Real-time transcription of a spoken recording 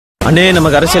அண்ணே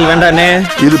நமக்கு அரசியல் வேண்டானே.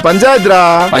 இது பஞ்சாயத்துடா.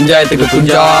 பஞ்சாயத்துக்கு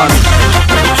குஞ்சான்.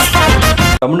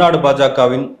 தமிழ்நாடு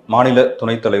பாஜகவின் மாநில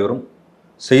துணைத் தலைவரும்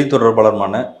செய்தி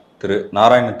தொடர்பாளருமான திரு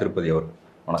நாராயணன் திருப்பதி அவர்கள்.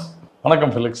 வணக்கம்.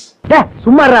 வணக்கம் ஃபெலிக்ஸ்.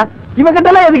 சும்மாரா இவன்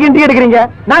கிட்ட எல்லாம் எதுக்கு இண்டி எடுக்கிறீங்க?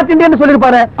 நான் திண்டின்னு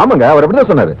சொல்லிருப்பாரு. ஆமாங்க, அவர்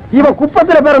அப்படிதான் சொன்னாரு. இவன்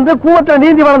குப்பத்துல பிறந்து கூவத்துல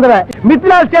நீந்தி வளர்ந்தவன்.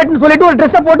 மித்லா ஸ்டேட்னு சொல்லிட்டு ஒரு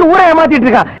ட்ரெஸ் போட்டு ஊரை ஏமாத்திட்டு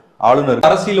இருக்கான். ஆளுநர்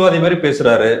அரசியல்வாதி மாதிரி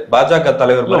பேசுறாரு, பாஜக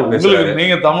தலைவர் மாதிரி பேசுறாரு.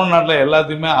 நீங்க தமிழ்நாட்டுல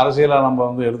எல்லாத்தையுமே அரசியலா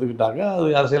நம்ம எடுத்துக்கிட்டாங்க, அது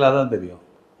அரசியலா தான் தெரியும்.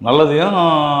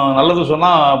 நல்லது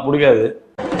சொன்னா பிடிக்காது.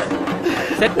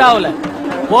 செட் ஆகல,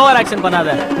 ஓவர் ஆக்ஷன் பண்ணாத.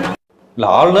 இல்ல,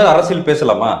 ஆளுநர் அரசியல்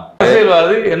பேசலாமா?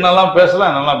 அரசியல்வாதி என்னெல்லாம்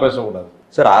பேசலாம், என்னெல்லாம் பேசக்கூடாது.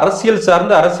 சார், அரசியல்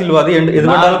சார்ந்த அரசியல்வாதி எது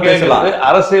வேணாலும் பேசலாம்.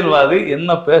 அரசியல்வாதி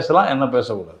என்ன பேசலாம், என்ன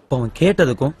பேசக்கூடாது. அவன்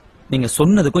கேட்டதுக்கும் நீங்க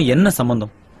சொன்னதுக்கும் என்ன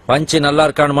சம்பந்தம்? பஞ்சு நல்லா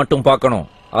இருக்கான்னு மட்டும் பார்க்கணும்,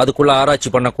 அதுக்குள்ள ஆராய்ச்சி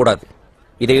பண்ணக்கூடாது.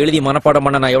 இதை எழுதி மனப்பாடம்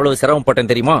பண்ண நான் எவ்வளவு சிரமப்பட்டேன்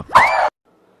தெரியுமா?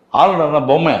 ஆளுநர்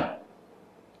பொம்மை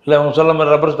இல்ல, அவங்க சொல்ல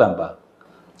மாதிரி ரப்பர் ஸ்டாம்பா?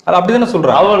 அது அப்படிதானே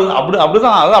சொல்றாங்க.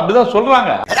 அவர் அப்படிதான்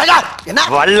சொல்றாங்க.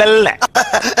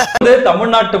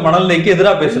 தமிழ்நாட்டு மணல்லைக்கு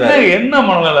எதிராக பேசுறாரு. என்ன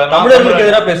மணல்? தமிழர்களுக்கு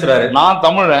எதிராக பேசுறாரு. நான்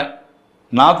தமிழன்,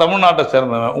 நான் தமிழ்நாட்டை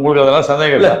சேர்ந்தவன். உங்களுக்கு அதெல்லாம்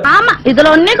சந்தேகம் இல்ல? ஆமா,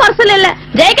 இதுல ஒன்னே குறைச்சல் இல்ல.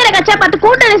 ஜெயிக்கிற கட்சியை பார்த்து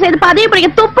கூட்டணி செய்து பதவி பிடிக்க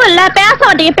துப்பு இல்ல, பேச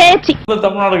மாட்டீங்க பேச்சு.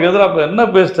 தமிழ்நாடுக்கு எதிராக என்ன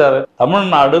பேசிட்டாரு?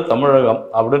 தமிழ்நாடு தமிழகம்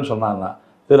அப்படின்னு சொன்னாங்க.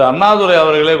 திரு அண்ணாதுரை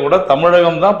அவர்களே கூட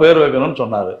தமிழகம் தான் பேர் வைக்கணும்னு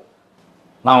சொன்னாரு.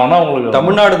 நான் வேணா உங்களுக்கு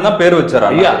தமிழ்நாடு தான் பேர் வச்சாரு.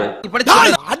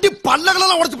 அடி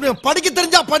பல்லகளெல்லாம் உடைச்சு படிக்க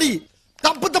தெரிஞ்சா படி,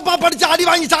 தப்பு தப்பா படிச்சு அடி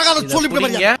வாங்கி சாகாத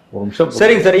சொல்லிவிடுங்க. ஒரு நிமிஷம்.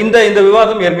 சரிங்க சார், இந்த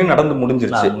விவாதம் ஏற்கனவே நடந்து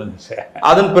முடிஞ்சிருச்சு.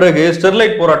 அதன் பிறகு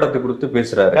ஸ்டெர்லைட் போராட்டத்தை குறித்து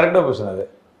பேசுறாரு. கரெக்டா பேசுறாரு,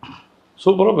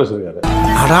 சூப்பரா பேசுறாரு.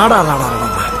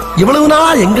 இவ்வளவு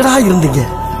நாள் எங்கடா இருந்தீங்க?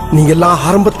 நீங்க எல்லாம்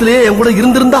ஆரம்பத்திலே என் கூட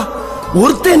இருந்திருந்தா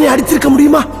ஒருத்தன் என்னை அடிச்சிருக்க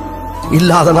முடியுமா?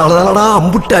 இல்லாதனாலதானடா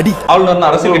அம்புட்டு அடி. ஆளுநர்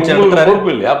அரசியல் கட்சி நடத்துறாரு.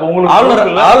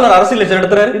 ஆளுநர் அரசியல் கட்சி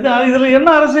நடத்துறாரு. இதுல என்ன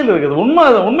அரசியல் இருக்குது?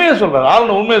 உண்மையை சொல்றாரு.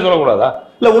 ஆளுநர் உண்மையை சொல்லக்கூடாதா?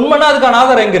 இல்ல, உண்மைனா அதுக்கான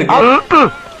ஆதாரம் எங்க இருக்கு?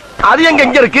 அது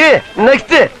எங்க இருக்கு?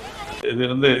 நெக்ஸ்ட்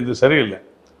இது சரியில்லை.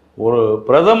 ஒரு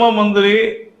பிரதம மந்திரி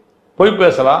போய்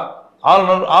பேசலாம்,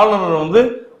 ஆளுநர்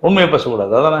உண்மையை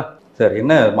பேசக்கூடாது. அதானே சார்?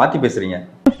 என்ன மாத்தி பேசுறீங்க?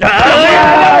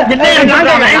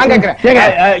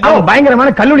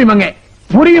 பயங்கரமான கல்லூரி மங்க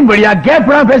புரியும்படியா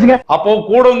கேப்டா பேசுங்க. அப்போ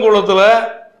கூடங்குளத்துல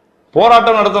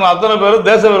போராட்டம் நடத்தின அத்தனை பேரும்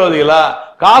தேச விரோதிகளா?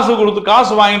 காசு கொடுத்து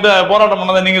காசு வாங்கிட்டு போராட்டம்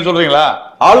பண்ணதை நீங்க சொல்றீங்களா?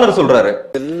 ஆளுநர் சொல்றாரு.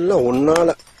 எல்லாம்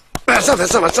ஒன்னால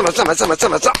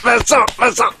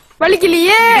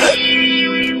வலிக்கலையே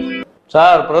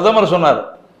சார். பிரதமர் சொன்னார்.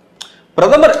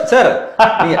 பிரதமர் சார்,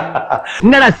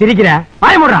 என்னடா சிரிக்கிற?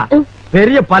 பாயமுடா,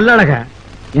 பெரிய பல்லழக.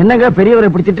 என்னங்க பெரியவரை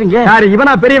பிடிச்சிட்டு யாரு?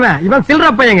 இவனா பெரியவன்? இவன் சில்ற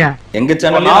பையங்க. எங்க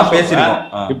சேனல்ல பேசிருக்கோம்.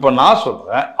 இப்ப நான்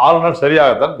சொல்றேன், ஆளுநர்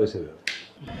சரியாகத்தான் பேசுகிறார்.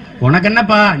 உனக்கு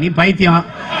என்னப்பா, நீ பைத்தியம்.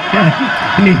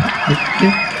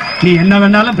 நீ என்ன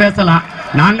வேணாலும் பேசலாம்,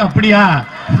 நாங்க அப்படியா?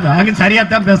 நாங்க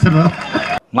சரியாத்தான் பேசுறோம்.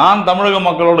 நான் தமிழக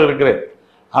மக்களோடு இருக்கிறேன்.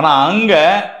 ஆனா அங்க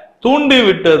தூண்டி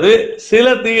விட்டது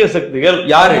சில தீய சக்திகள்.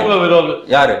 யாரு? விரோதி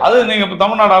யாரு? அது நீங்க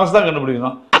தமிழ்நாடு அரசு தான்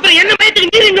கண்டுபிடிக்கணும். அப்புறம் என்ன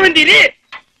பயத்துக்கு நீர் இங்க வந்தீரு?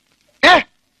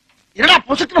 என்னடா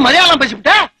பொசுக்கு மலையாளம்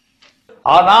பேசிவிட்ட?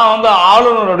 நான்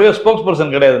ஆளுநருடைய ஸ்போக்ஸ்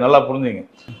பர்சன் கிடையாது, நல்லா புரிஞ்சுங்க.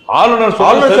 ஆளுநர்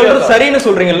சொல்றது சரின்னு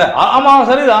சொல்றீங்கல்ல? ஆமா,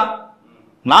 சரிதான்.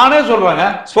 நானே சொல்றேங்க.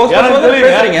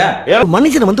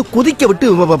 மனுஷனை கொதிக்க விட்டு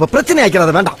பிரச்சனை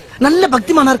ஆக்கிறாத வேண்டாம். நல்ல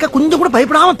பக்திமானா இருக்கா, கொஞ்சம் கூட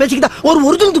பயப்படாம பேசிக்கிட்டா ஒரு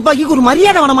ஒரிஜினல் துப்பாக்கிக்கு ஒரு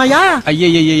மரியாதை வேணாமாயா?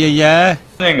 ஐயா,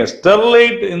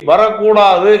 ஸ்டெர்லைட்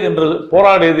வரக்கூடாது என்று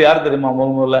போராடியது யார் தெரியுமா?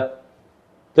 முதல்ல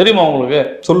தெரியுமா உங்களுக்கு?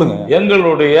 சொல்லுங்க.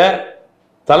 எங்களுடைய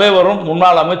தலைவரும்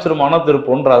முன்னாள் அமைச்சருமான திரு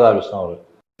பொன் ராதாகிருஷ்ணன் அவர்கள்.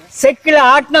 செக்கில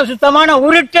ஆட்டின சுத்தமான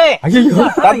உருட்டு.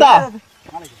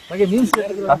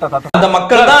 அந்த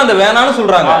மக்கள் தான் அந்த வேணான்னு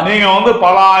சொல்றாங்க. நீங்க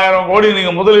பல ஆயிரம் கோடி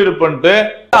நீங்க முதலீடு பண்ணிட்டு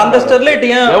அந்த ஸ்டெர்லைட்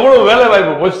எவ்வளவு வேலை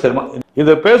வாய்ப்பு போச்சு தெரியுமா?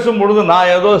 இதை பேசும் பொழுது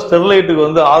நான் ஏதோ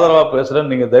ஸ்டெர்லைட்டுக்கு ஆதரவா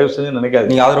பேசுறேன்னு நீங்க தயவு செஞ்சு நினைக்காது.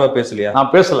 நீங்க ஆதரவா பேசலையா?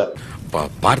 நான் பேசல.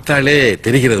 பார்த்தாலே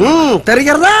தெரிகிறது.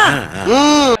 தெரிகிறதா?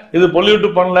 இது பொல்யூட்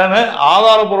பண்ணலன்னு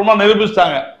ஆதாரபூர்வமா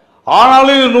நிரூபிச்சிட்டாங்க.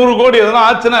 ஆனாலும் 100 கோடி எதனா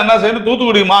ஆச்சுன்னா என்ன செய்யணும்?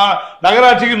 தூத்துக்குடி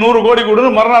நகராட்சிக்கு 100 கோடி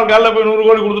கொடுன்னு மறுநாள் காலையில போய் 100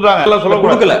 கோடி கொடுத்துட்டாங்க. எல்லாம் சொல்ல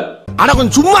கொடுக்கல. ஆனா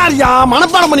கொஞ்சம் சும்மா இருக்கியா,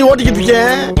 மனப்பாடம் பண்ணி ஓட்டிக்கிட்டு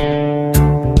இருக்கேன்.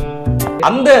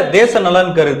 அந்த தேச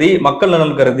நலன் கருதி, மக்கள்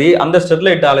நலன் கருதி அந்த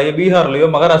ஸ்டெர்லைட் ஆலையை பீகார்லயோ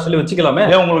மகாராஷ்டிரலயோ வச்சுக்கலாமே.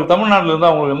 உங்களுக்கு தமிழ்நாட்டுல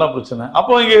இருந்தா உங்களுக்கு என்ன பிரச்சனை?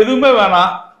 அப்போ இங்க எதுவுமே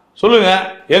வேணாம் சொல்லுங்க.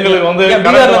 எங்களுக்கு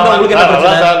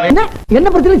என்ன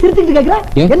பிரச்சனை? சிரிச்சுட்டு கேக்குற?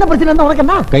 என்ன பிரச்சனை? உனக்கு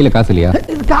என்ன கையில காசு இல்லையா?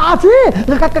 காசு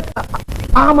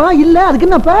ஆமா இல்ல, அதுக்கு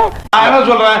என்னப்ப? நான் என்ன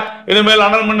சொல்றேன், இனிமேல்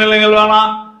அனல் மின் நிலையங்கள் வேணாம்.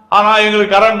 ஆனா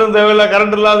எங்களுக்கு கரண்ட்டும் தேவையில்லை,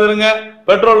 கரண்ட் இல்லாத இருங்க.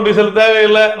 பெட்ரோல் டீசல்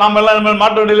தேவையில்லை, நாம எல்லாம் இனிமேல்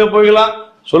மாட்டு வண்டியில போய்க்கலாம்.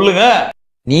 சொல்லுங்க.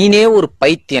 நீனே ஒரு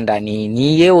பைத்தியண்டா.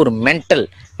 நீயே ஒரு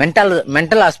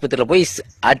மென்டல் ஆஸ்பத்திரியில போய்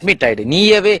அட்மிட் ஆயிடு.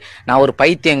 நீயவே நான் ஒரு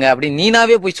பைத்தியங்க அப்படி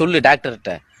நீனாவே போய் சொல்லு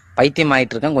டாக்டர்கிட்ட. பைத்தியம்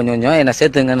ஆயிட்டு இருக்கேன், கொஞ்சம் கொஞ்சம் என்ன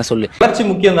சேர்த்துங்கன்னு சொல்லு. வளர்ச்சி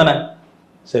முக்கியம் தானே?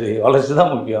 சரி, வளர்ச்சி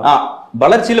தான் முக்கியம்.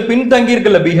 வளர்ச்சியில பின்தங்கி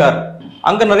இருக்குல்ல பீகார்,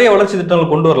 அங்க நிறைய வளர்ச்சி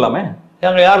திட்டங்கள் கொண்டு வரலாமே.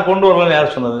 அங்க யார் கொண்டு வரலன்னு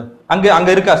யார் சொன்னது?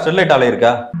 அங்க இருக்கா ஸ்டெர்லைட் ஆலை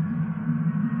இருக்கா?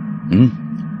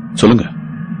 சொல்லுங்க.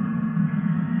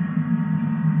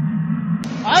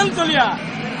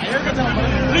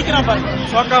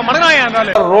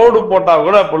 ரோடு போட்டா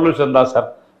கூட பொல்யூஷன் தான் சார்.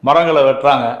 மரங்களை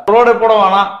வெட்டுறாங்க, ரோடே போட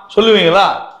வேணாம் சொல்லுவீங்களா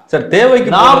சார்?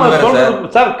 தேவைக்கு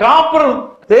சார் காப்பர்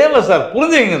தேவை சார்,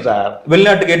 புரிஞ்சுங்க சார்.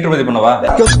 வெளிநாட்டுக்கு ஏற்றுமதி பண்ணவா?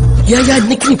 ஏயா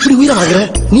இன்னைக்கு இப்படி உயிரை வாங்குற?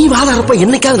 நீ வாதாரப்ப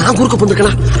என்னைக்காவது நான் குறுக்க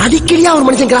போந்துருக்கலாம். அடிக்கடியா ஒரு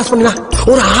மனுஷன் கிராஸ் பண்ணினா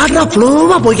ஒரு ஆர்டரா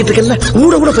ஃப்ளோவா போய்கிட்டு இருக்கல,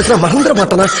 கூட பேசுற மறந்துட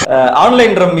மாட்டானா?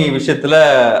 ஆன்லைன் ரம்மி விஷயத்துல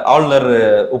ஆளுநர்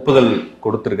ஒப்புதல்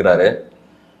கொடுத்திருக்கிறாரு.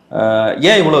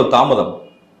 ஏன் இவ்வளவு தாமதம்?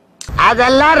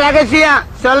 அதெல்லாம் ரகசியம்,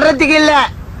 சொல்றதுக்கு இல்ல.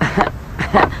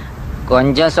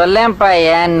 கொஞ்சம் சொல்லேன்ப்பா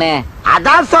ஏன்னு.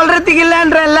 அதான் சொல்றதுக்கு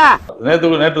இல்லன்றல்ல.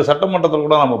 நேற்று சட்டமன்றத்தில்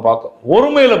கூட நம்ம பார்த்தோம்,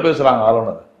 ஒருமையில பேசுறாங்க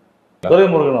ஆளுநர்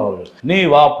துரைமுருகன் அவர்கள். நீ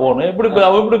வா போன்னு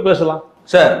எப்படி பேசலாம்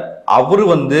சார்? அவரு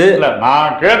இல்ல,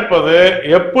 நான் கேட்பது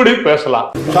எப்படி பேசலாம்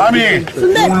சாமி,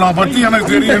 உன்னை பத்தி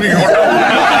எனக்கு தெரியும்.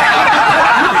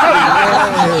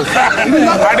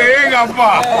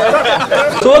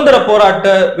 சுதந்திர போராட்ட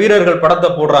வீரர்கள் படத்தை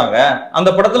போடுறாங்க, அந்த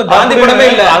படத்துல காந்தி படமே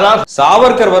இல்ல, அதான்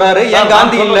சாவர்கர் வராரு, ஏன்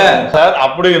காந்தி இல்ல சார்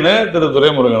அப்படின்னு திரு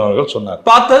துரைமுருகன் அவர்கள் சொன்னார்.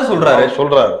 பார்த்து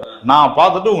சொல்றாரு. நான்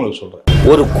பார்த்துட்டு உங்களுக்கு சொல்றேன்.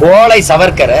 ஒரு கோழை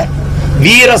சவர்கரை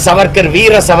வீர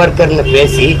சவர்கர்னு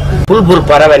பேசி புல்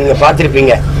பறவை நீங்க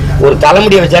பாத்திருப்பீங்க, ஒரு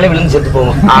தலைமுடியை வச்சாலே விழுந்து செத்து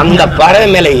போகும். அந்த பறவை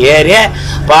மேல ஏறி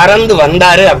பறந்து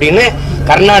வந்தாரு அப்படின்னு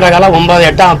கர்நாடகால 9,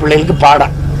 8ஆம் பிள்ளைங்களுக்கு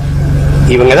பாடம்.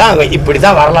 இவங்கதான்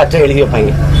இப்படிதான் வரலாற்றை எழுதி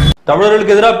வைப்பாங்க.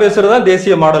 தமிழர்களுக்கு எதிராக பேசுறதா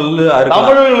தேசிய மாடல்.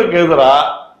 தமிழர்களுக்கு எதிராக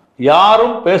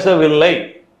யாரும் பேசவில்லை.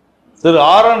 திரு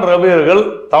ஆர்.என். ரவி அவர்கள்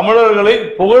தமிழர்களை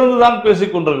புகழ்ந்துதான்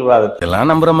பேசிக் கொண்டிருக்கிறார்கள்.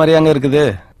 எல்லாம் நம்புற மாதிரி அங்க இருக்குது.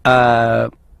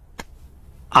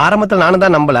 ஆரம்பத்தில் நானும்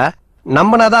தான்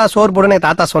நம்பினாதான் சோறு போடுன்னு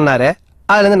தாத்தா சொன்னாரு,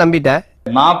 அதுல இருந்து நம்பிட்டேன்.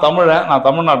 நான் தமிழன், நான்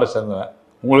தமிழ்நாட்டை சேர்ந்தவன்.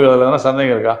 உங்களுக்கு அதுல என்ன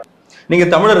சந்தேகம் இருக்கா? நீங்க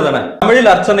தமிழர் தானே?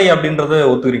 தமிழில் அர்ச்சனை அப்படின்றத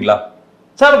ஒத்துக்கிறீங்களா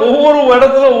சார்? ஒவ்வொரு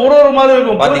இடத்துல ஒரு மாதிரி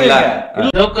இருக்கும். பாத்தீங்களா?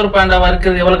 ஜோக்கர் பாண்டாவா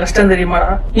இருக்கிறது எவ்வளவு கஷ்டம் தெரியுமாடா?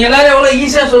 நீ எல்லாரும் எவ்வளவு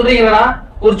ஈஸியா சொல்றீங்களா?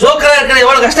 ஒரு ஜோக்கரா இருக்கிறது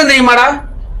எவ்வளவு கஷ்டம் தெரியுமாடா?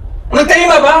 உனக்கு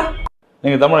தெரியுமாப்பா?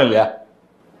 நீங்க தமிழ் இல்லையா?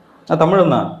 தமிழ்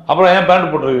தான். அப்புறம் ஏன் பேண்ட்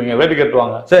போட்டுருக்கீங்க? வேட்டி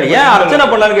கட்டுவாங்க. சரி, ஏன் அர்ச்சனை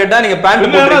பண்ணலான்னு கேட்டா நீங்க பேண்ட்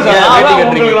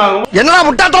என்னடா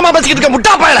முட்டாத்தமா பேசிக்கிட்டு இருக்க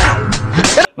முட்டா பயல?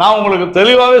 நான் உங்களுக்கு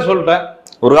தெளிவாவே சொல்லிட்டேன்.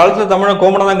 ஒரு காலத்துல தமிழன்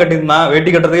கோமணம் தான் கட்டியிருந்தான், வேட்டி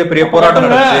கட்டுறதுக்கே பெரிய போராட்டம்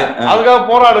நடந்துச்சு. அதுக்காக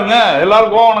போராடுங்க,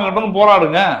 எல்லாரும் கோவணம் கட்டணும்,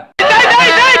 போராடுங்க.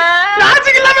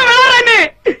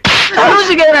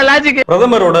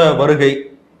 பிரதமரோட வருகை,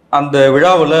 அந்த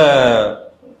விழாவுல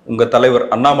உங்க தலைவர்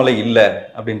அண்ணாமலை இல்ல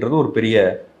அப்படின்றது ஒரு பெரிய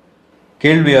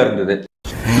கேள்வியா இருந்தது.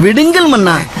 விடுங்கள்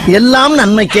மன்னா, எல்லாம்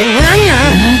நன்மைக்கே.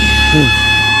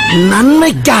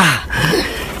 நன்மைக்கா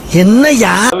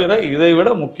என்னையா? இதை விட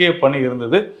முக்கிய பணி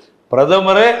இருந்தது.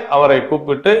 பிரதமரே அவரை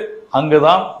கூப்பிட்டு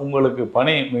அங்குதான் உங்களுக்கு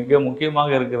பணி மிக முக்கியமாக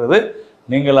இருக்கிறது,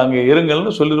 நீங்கள் அங்கே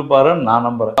இருங்கள்னு சொல்லிருப்பாருன்னு நான்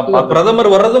நம்புறேன். பிரதமர்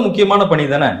வர்றது முக்கியமான பணி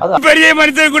தானே? பெரிய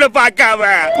மனுஷன் கூட பார்க்காம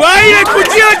வாயில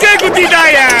குச்சி வச்சே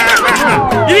குத்திட்டாயா?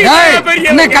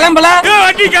 கிளம்பல,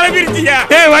 வண்டி கிளம்பிருச்சியா?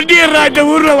 வண்டி ஏறா, இந்த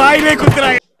ஊர்ல வாயிலே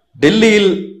குத்துறாங்க.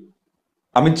 டெல்லியில்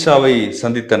அமித்ஷாவை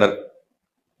சந்தித்தனர்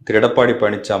திரு எடப்பாடி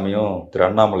பழனிசாமியும் திரு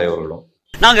அண்ணாமலை அவர்களும்.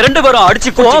 நாங்க 2 பேரும்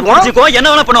அடிச்சுக்கோ என்ன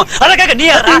வேணா பண்ணுவோம். அதற்காக நீ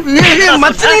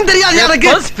மச்சனையும் தெரியாது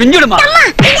எனக்கு. பிஞ்சிடுமா?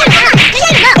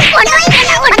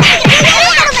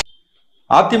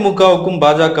 அதிமுகவுக்கும்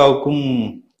பாஜகவுக்கும்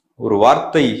ஒரு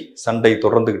வார்த்தை சண்டை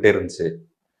தொடர்ந்துகிட்டே இருந்துச்சு.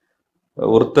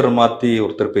 ஒருத்தர் மாத்தி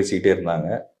ஒருத்தர் பேசிக்கிட்டே இருந்தாங்க.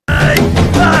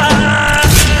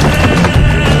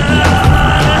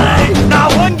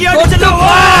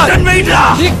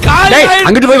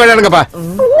 அங்கிட்டு போய் விளையாடுங்கப்பா.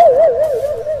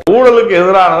 ஊழலுக்கு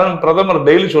எதிரானதுன்னு பிரதமர்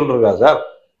டெய்லி சொல்லிருக்கா சார்.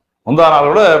 முந்தா நாள்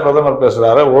கூட பிரதமர்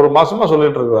பேசுறாரு, ஒரு மாசமா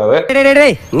சொல்லிட்டு இருக்காரு.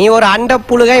 நீ ஒரு அண்ட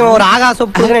புழுக, ஒரு ஆகாச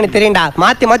புழுக எனக்கு தெரியும்டா.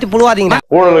 மாத்தி புழுவாதீங்க.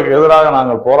 ஊழலுக்கு எதிராக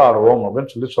நாங்கள் போராடுவோம்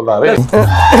அப்படின்னு சொல்றாரு.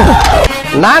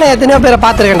 நானே எத்தனையோ பேரை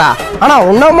பாத்துருக்கேன்டா, ஆனா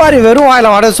உன்ன மாதிரி வெறும்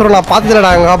வாயில வடை சுருள் நான்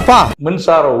பாத்துக்கலடா. எங்க அப்பா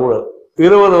மின்சார ஊழல்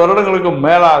 20 வருடங்களுக்கு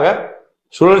மேலாக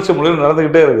சுழற்சி முறையில்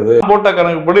நடந்துகிட்டே இருக்குது. போட்ட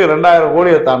கணக்குப்படி 2000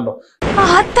 கோடியை தாண்டும்.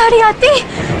 ஆத்தாடி ஆத்தி,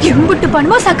 எம்புட்டு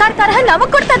பணமோ சர்க்கார்காரங்க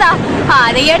நமக்கு கொடுத்ததா?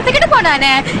 அதை எடுத்துக்கிட்டு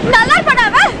போனானே, நல்லா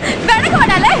பண்ணாம வெடக்கு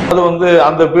பண்ணால. அது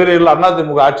அந்த பீரியட்ல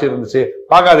அதிமுக ஆட்சி இருந்துச்சு,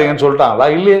 பாக்காதீங்கன்னு சொல்லிட்டாங்களா?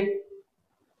 இல்லையே.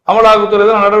 அமலாக்கத்துறை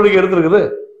தான் நடவடிக்கை எடுத்திருக்குது.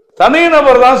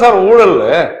 தனிநபர் தான் சார் ஊழல்.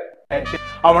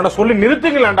 அவனை சொல்லி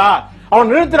நிறுத்துங்களேன்டா.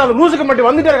 அவன் நிறுத்துற, அந்த லூசுக்கு மட்டும்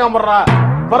வந்துட்டே இருக்கான்.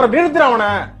 வர்ற நிறுத்துற அவனை.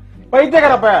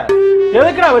 பைத்தியக்காரப்ப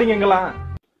எதுக்குடா வரீங்க எங்கெல்லாம்?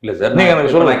 இல்ல சார், நீங்க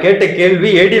எனக்கு சொல்லுங்க, கேட்ட கேள்வி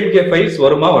ஏடிஎம்கே ஃபைல்ஸ்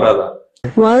வருமா வராதா?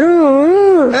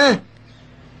 வரும்,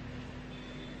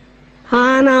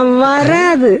 ஆனா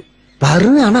வராது.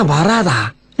 வரும் ஆனா வராதா?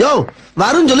 யோ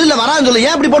வரும் சொல்லு இல்ல வரான்னு சொல்லு,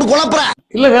 ஏன் இப்படி போட்டு குழப்புற?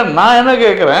 இல்லங்க, நான் என்ன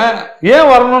கேக்குறேன், ஏன்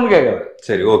வரணும்னு கேக்குறேன்.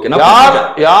 சரி, ஓகே.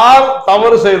 யார்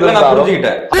தவறு செய்தது நான்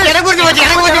புரிஞ்சுக்கிட்டேன்.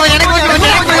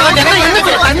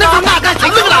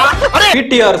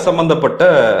 பிடிஆர் சம்பந்தப்பட்ட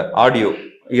ஆடியோ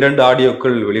 2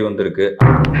 ஆடியோக்கள் வெளிவந்திருக்கு.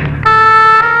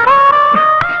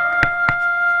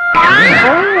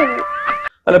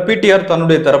 அதுல பிடிஆர்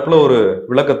தன்னுடைய தரப்புல ஒரு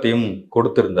விளக்கத்தையும்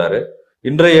கொடுத்திருந்தாரு.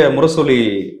 இன்றைய முரசொலி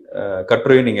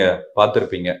கட்டுரையை நீங்க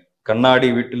பார்த்திருப்பீங்க. கண்ணாடி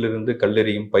வீட்டிலிருந்து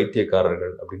கல்லெறியும்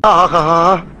பைத்தியக்காரர்கள் அப்படின்னு.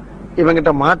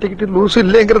 இவங்கிட்ட மாட்டிக்கிட்டு லூசு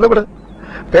இல்லைங்கிறத விட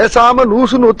பேசாம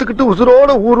லூசுன்னு ஒத்துக்கிட்டு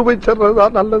உசுரோட ஊரு போய்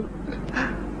சேர்றதுதான் நல்லது.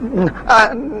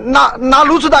 நான்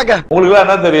லூசுதாங்க. உங்களுக்கு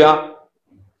என்ன தெரியும்?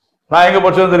 நான் எங்க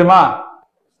படிச்சுவேன் தெரியுமா?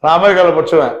 நான் அமெரிக்கால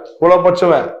படிச்சுவேன், கூட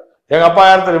படிச்சுவேன். எங்க அப்பா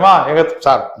யாரு தெரியுமா? எங்க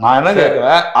சார். நான் என்ன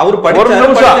கேட்கிறேன், அவரு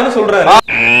படிச்சு சொல்றாரு.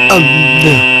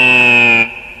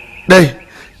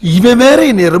 இவன் வேற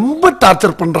என்னை ரொம்ப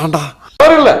டார்ச்சர் பண்றான்டா.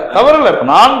 தவறு இல்ல.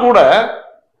 நான் கூட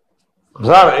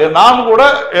சார், நான் கூட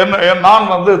நான்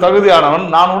வந்து தகுதியானவன்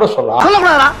நான் கூட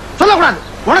சொல்லக்கூடாது.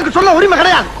 உனக்கு சொல்ல உரிமை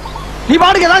கிடையாது. நீ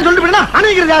பாட்டுக்கு ஏதாவது சொல்லிட்டு போயினா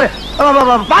அணைக்கிறது யாரு?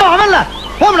 அவன்ல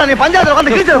போடா, நீ பஞ்சாயத்துல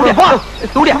வந்து கிழிச்சு.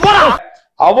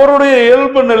 அவருடைய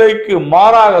இயல்பு நிலைக்கு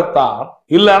மாறாகத்தான்,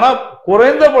 இல்லன்னா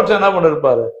குறைந்தபட்சம் என்ன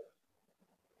பண்ணிருப்பாரு,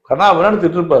 கண்ணாபின்னு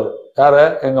திட்டிருப்பாரு. யார?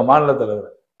 எங்க மாநில தலைவர்.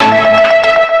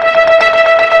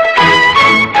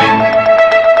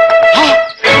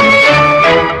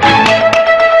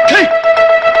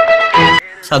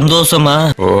 சந்தோஷமா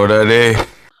ஓடே.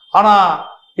 ஆனா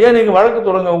ஏன் நீங்க வழக்கு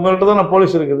தொடங்க? உங்கள்கிட்ட தானே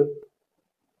போலீஸ் இருக்குது.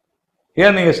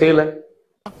 ஏன் நீங்க செய்யல?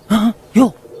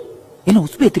 என்ன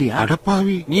உஸ்பேத்திரியா?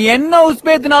 அடப்பாவி, நீ என்ன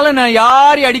உஸ்பேத்தினாலும் நான்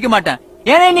யாரையும் அடிக்க மாட்டேன்.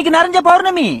 ஏன்னா இன்னைக்கு நிறைஞ்ச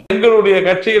பௌர்ணமி. எங்களுடைய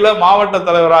கட்சியில மாவட்ட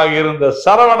தலைவராக இருந்த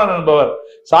சரவணன் என்பவர்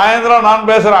சாயந்தரம் நான்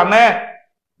பேசுறேன் அண்ணே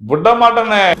விட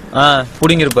மாட்டேன்னு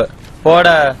புடிங்கிருப்ப. போட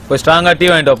போய் ஸ்ட்ராங்கா டீ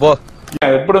வாங்கிட்டு போ.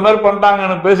 எப்படி மாதிரி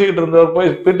பண்ணிட்டாங்கன்னு பேசிக்கிட்டு இருந்தவர்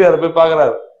போய் பிடிஆர் போய்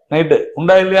பாக்குறாரு நைட்டு.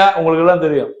 உண்டா இல்லையா? உங்களுக்கு எல்லாம்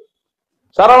தெரியும்.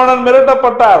 சரவணன்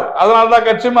மிரட்டப்பட்டார், அதனால்தான்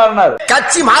கட்சி மாறினார்.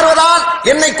 கட்சி மாறுவதால்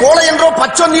என்னை கோலை என்றோ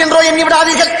பச்சொன்னி என்றோ எண்ணி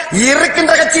விடாதீர்கள்.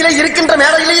 இருக்கின்ற கட்சியிலே இருக்கின்ற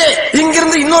மேடையிலேயே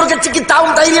இங்கிருந்து இன்னொரு கட்சிக்கு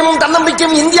தாவும் தைரியமும்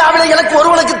தன்னம்பிக்கையும் இந்தியாவிலே எனக்கு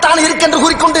ஒருவனுக்கு தான் இருக்கென்று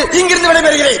கூறிக்கொண்டு இங்கிருந்து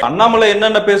விடைபெறுகிறேன். அண்ணாமலை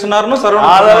என்னென்ன பேசினார்னு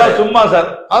சரவணன் அதெல்லாம் சும்மா சார்,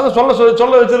 அது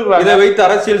சொல்ல வச்சிருக்காங்க. இதை வைத்து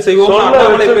அரசியல் செய்வோம்.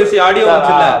 அண்ணாமலை பேசி ஆடியோ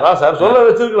சார் சொல்ல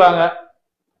வச்சிருக்காங்க.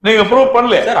 நீங்க ப்ரூவ்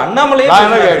பண்ணல சார். அண்ணாமலை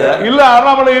இல்ல,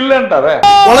 அண்ணாமலை இல்லன்றாரு.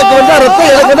 உனக்கு வந்தா ரத்தம்,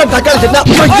 எனக்கு வந்தா தக்காளி சட்னி.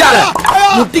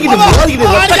 முட்டிக்கிட்டு மோதிக்கிட்டு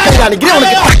ரத்த கண்காணிக்கிறேன்.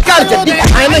 உனக்கு தக்காளி சட்னி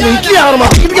என்ன இட்லி ஆரமா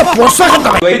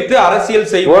வைத்து அரசியல்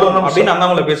செய்வோம் அப்படின்னு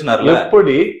அண்ணாமலை பேசினார்.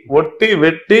 எப்படி ஒட்டி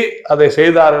வெட்டி அதை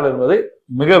செய்தார்கள் என்பதை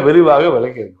மிக விரிவாக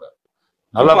விளக்கி இருக்கிறார்.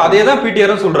 நல்லா அதேதான்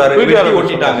பிடிஆர் சொல்றாரு. வெட்டி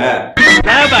ஒட்டிட்டாங்க.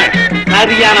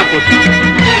 சரியான போச்சு.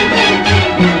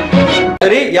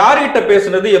 சரி, யார்கிட்ட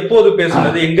பேசுனது, எப்போது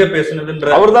பேசுனது, எங்க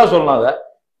பேசுனதுன்ற அவர் தான் சொன்னாங்க.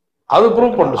 அது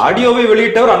ப்ரூவ் பண்ணு. ஆடியோவை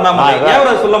வெளியிட்டவர் அண்ணாமலை.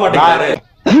 ஏன் சொல்ல மாட்டேங்கிறாரு?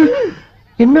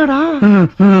 என்னடா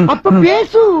அப்ப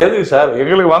பேசு. எதுக்கு சார்?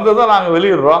 எங்களுக்கு வந்ததை நாங்க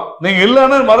வெளியிடுறோம். நீங்க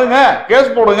இல்லன்னு மறுங்க,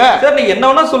 கேஸ் போடுங்க. சார் நீங்க என்ன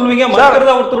வேணா சொல்லுவீங்க,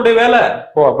 மறுக்கிறது ஒருத்தருடைய வேலை.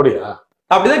 ஓ அப்படியா?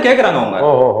 அப்படிதான் கேக்குறாங்க அவங்க.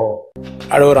 ஓஹோ,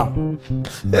 அழுகுறான்.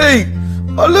 ஏய்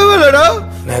அழுவலடா.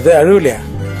 அது அழுவலையா?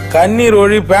 கண்ணீர்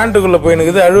ஒழி பேண்ட்டுக்குள்ள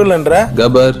போயினுக்குது, அழுவலன்ற.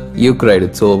 கபர் யூ கிரைட்,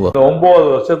 இட்ஸ் ஓவர். 9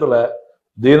 வருஷத்துல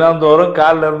தினந்தோறும்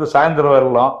காலையில இருந்து சாயந்தரம்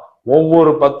வரலாம்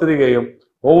ஒவ்வொரு பத்திரிகையும்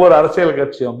ஒவ்வொரு அரசியல்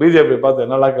கட்சியும் பிஜேபி பார்த்து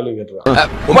என்னெல்லாம் கேள்வி கேட்டுருக்காங்க.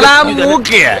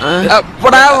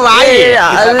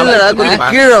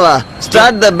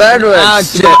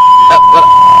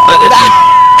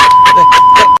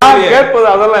 கேட்பது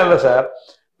அதெல்லாம் இல்ல சார்.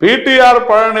 பிடிஆர்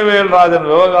பழனிவேல்ராஜன்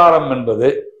விவகாரம் என்பது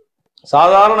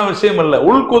சாதாரண விஷயம் இல்ல.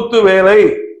 உள்குத்து வேலை.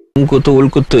 குத்து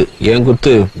உள்குத்து, ஏன்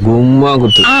குத்து கும்மா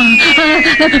குத்து.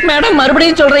 மேடம்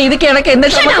மறுபடியும் சொல்றேன், இதுக்கு எனக்கு என்ன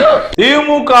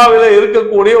திமுகவில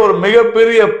இருக்கக்கூடிய ஒரு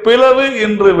மிகப்பெரிய பிளவு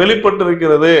இன்று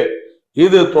வெளிப்பட்டிருக்கிறது.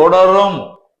 இது தொடரும்.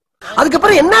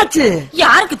 அதுக்கப்புறம் என்னாச்சு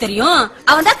யாருக்கு தெரியும்?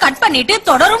 அவன் தான் கட் பண்ணிட்டு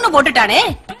தொடரும்னு போட்டுட்டானே.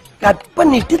 கட்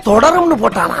பண்ணிட்டு தொடரும்னு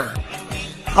போட்டானா?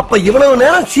 அப்ப இவ்வளவு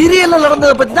நேரம் சீரியல்ல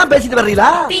நடந்ததை பத்தி தான் பேசிட்டு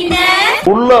வர்றீங்களா?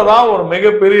 உள்ளதான் ஒரு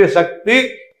மிகப்பெரிய சக்தி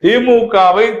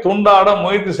திமுகவை துண்டாட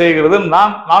முயற்சி செய்கிறது.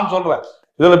 நான் சொல்றேன்,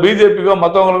 இதுல பிஜேபிக்கோ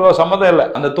மத்தவங்களுக்கோ சம்மந்தம் இல்ல.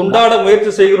 அந்த துண்டாட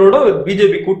முயற்சி செய்கிறோட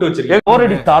பிஜேபி கூட்டு வச்சிருக்கேன்.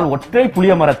 போரடித்தால் ஒற்றை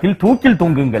புளிய மரத்தில் தூக்கில்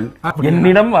தொங்குங்கள்,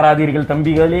 என்னிடம் வராதீர்கள்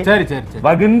தம்பிகளே. சரி சரி,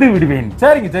 வகுந்து விடுவேன்.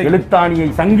 சரிங்க, எழுத்தாணியை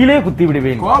சங்கிலே குத்தி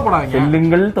விடுவேன்.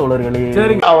 செல்லுங்கள் தோழர்களே.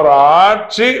 அவர்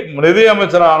ஆட்சி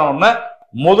நிதியமைச்சரான உடனே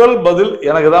முதல் பதில்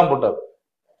எனக்கு தான் போட்டார்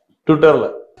ட்விட்டர்ல.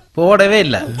 போடவே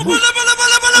இல்ல.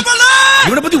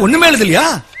 இவனை பத்தி ஒண்ணுமே எழுதலையா?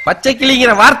 பச்சை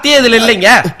கிளிங்கிற வார்த்தையே இதுல இல்லைங்க.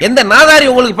 எந்த நாதாரி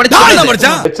உங்களுக்கு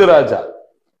படிச்சா? எச் ராஜா,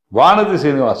 வானதி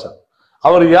சீனிவாசன்,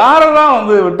 அவர் யாரெல்லாம்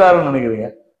வந்து விட்டாருன்னு நினைக்கிறீங்க?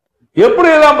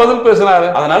 எப்படிதான் பதில் பேசினாரு?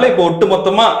 அதனால இப்ப ஒட்டு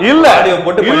மொத்தமா இல்ல ஆடியோ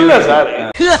போட்டு இல்ல சார்.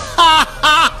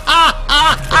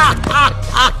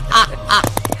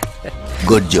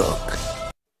 Good joke.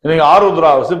 நீங்க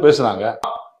ஆருத்ரா வச்சு பேசுனாங்க,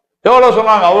 எவ்வளவு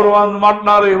சொன்னாங்க, அவரு வந்து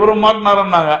மாட்டினாரு இவரும்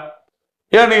மாட்டினாருன்னாங்க.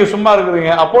 ஏன் நீங்க சும்மா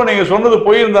இருக்கிறீங்க? அப்போ நீங்க சொன்னது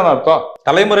பொய்ன்னு தானே அர்த்தம்.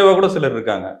 தலைமுறைவா கூட சிலர்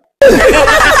இருக்காங்க.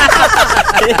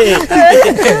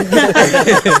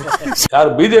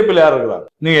 யார் பிஜேபியில யார் இருக்கிறாங்க?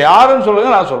 நீங்க யாருன்னு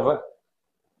சொல்லுங்க, நான் சொல்றேன்.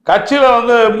 கட்சியில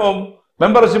வந்து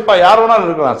மெம்பர்ஷிப்பா யார் வேணாலும்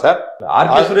இருக்கலாம் சார்.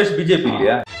 ஆர்.கே. சுரேஷ் பிஜேபி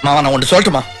இல்லையா? மாமா நான் ஒன்று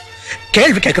சொல்லட்டுமா?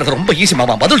 கேள்வி கேட்கறது ரொம்ப ஈஸி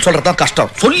மாமா, பதில் சொல்றதுதான்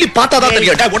கஷ்டம். சொல்லி பார்த்தாதான்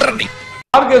தெரியும். உடனே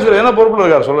ஆர்.கே. சுரேஷ் என்ன பொறுப்புல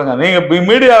இருக்காரு சொல்லுங்க. நீங்க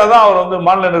மீடியால தான் அவர் வந்து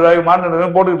மாநில நிர்வாகி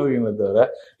போட்டுக்கிட்டு இருக்கீங்களே தவிர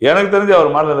எனக்கு தெரிஞ்சு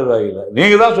அவர் மாநில நிர்வாகி இல்ல.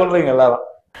 நீங்க தான் சொல்றீங்க எல்லாரும்.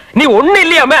 நீ ஒண்ணு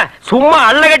இல்லையாம சும்மா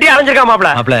அள்ள கட்டி அலைஞ்சிருக்கா மாப்ள.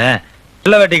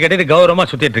 வெள்ள வேட்டி கட்டிட்டு கௌரவமா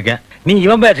சுத்திட்டு இருக்கேன். நீ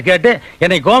இவன் பேச்சு கேட்டு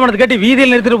என்னை கோமணத்தை கட்டி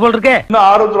வீதியில் நிறுத்திட்டு போல் இருக்கே. இன்னும்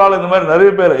ஆருத்ரால இந்த மாதிரி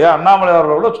நிறைய பேர் ஏன் அண்ணாமலை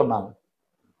அவர்கள் கூட சொன்னாங்க.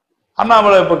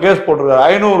 அண்ணாமலை இப்ப கேஸ் போட்டிருக்காரு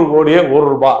 500 கோடியே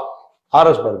 ₹1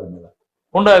 ஆர்எஸ் பார்க்க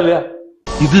உண்டா இல்லையா?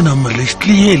 இது நம்ம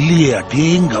லிஸ்ட்லயே இல்லையே.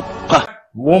 அடேங்கப்பா.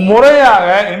 முறையாக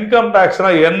இன்கம் டாக்ஸ்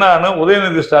என்னன்னு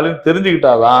உதயநிதி ஸ்டாலின்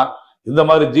தெரிஞ்சுக்கிட்டாதான் இந்த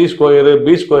மாதிரி ஜி ஸ்கொயர்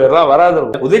பி ஸ்கொயர்லாம் வராது.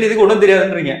 உதயநிதிக்கு ஒண்ணும்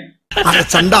தெரியாதுன்றீங்க.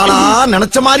 சண்டாளா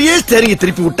நினைச்ச மாதிரியே சரிங்க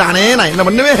திருப்பி விட்டானே. நான் என்ன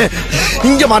பண்ணுவேன்?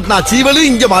 இங்க மாட்டினா சீவலு,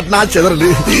 இங்க மாட்டினா சிதறலு.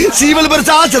 சீவல்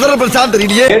பெருசா சிதறல் பெருசா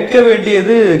தெரியலையே. கேட்க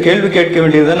வேண்டியது, கேள்வி கேட்க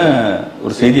வேண்டியதுன்னு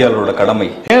ஒரு செய்தியாளரோட கடமை.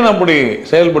 ஏன் அப்படி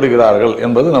செயல்படுகிறார்கள்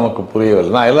என்பது நமக்கு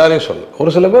புரியவில்லை. நான் எல்லாரையும் சொல்ல,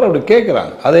 ஒரு சில பேர் அப்படி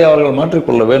கேட்கிறாங்க, அதை அவர்கள்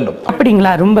மாற்றிக்கொள்ள வேண்டும்.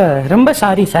 அப்படிங்களா? ரொம்ப ரொம்ப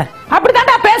சாரி சார்.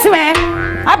 அப்படித்தான்டா பேசுவேன்,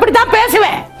 அப்படித்தான்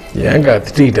பேசுவேன். ஏங்க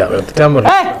திட்டிக்கிட்டா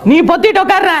நீ பொத்திட்டு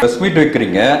உட்கார்ற. பிரஸ் மீட்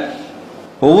வைக்கிறீங்க,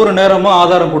 ஒவ்வொரு நேரமும்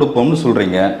ஆதாரம் கொடுப்போம்னு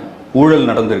சொல்றீங்க. ஊழல்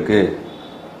நடந்திருக்கு,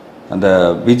 அந்த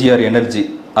பிஜிஆர் எனர்ஜி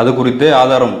அது குறித்து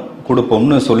ஆதாரம்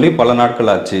கொடுப்போம்னு சொல்லி பல நாட்கள்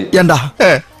ஆச்சு. ஏண்டா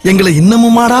எங்களை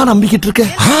இன்னமுமாடா நம்பிக்கிட்டு இருக்க?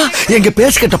 எங்க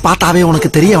பேசிக்கிட்ட பார்த்தாவே உனக்கு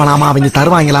தெரிய வேணாமா அவங்க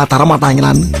தருவாங்களா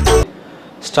தரமாட்டாங்களான்னு?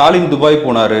 ஸ்டாலின் துபாய்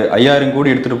போனாரு, 5000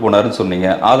 கோடி எடுத்துட்டு போனாருன்னு சொன்னீங்க,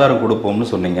 ஆதாரம்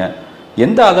கொடுப்போம்னு சொன்னீங்க.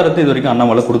 எந்த ஆதாரத்தை இது வரைக்கும்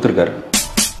அண்ணாமலை கொடுத்திருக்காரு?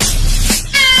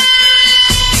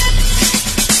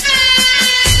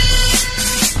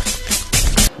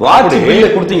 வாட்ச் பில்ல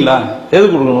கொடுத்தீங்களா? எது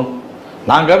கொடுக்கணும்?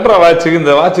 நான் கட்டுற வாட்சுக்கு,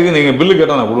 இந்த வாட்சுக்கு நீங்க பில்லு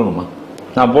கேட்டா நான் கொடுக்கணுமா?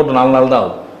 நான் போட்டு 4 நாள் தான்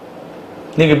ஆகுது.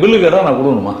 நீங்க பில்லு கேட்டா நான்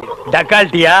கொடுக்கணுமா?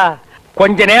 டக்கால்ட்டியா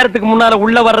கொஞ்ச நேரத்துக்கு முன்னால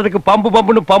உள்ள வர்றதுக்கு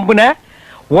பம்புன்னு பம்புன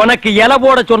உனக்கு இலை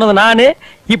போட சொன்னது நானு,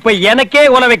 இப்ப எனக்கே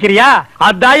உல வைக்கிறியா?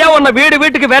 அதாயா உன்னை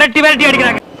வீட்டுக்கு விரட்டி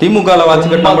அடிக்கிறாங்க. திமுக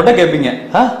வாட்ச் கட்டினா மட்டும் கேட்பீங்க.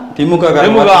 திமுக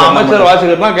அமைச்சர் வாட்ச்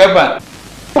கட்டினா கேட்பேன்.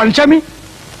 பழனிசாமி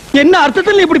என்ன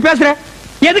அர்த்தத்தில் இப்படி பேசுற?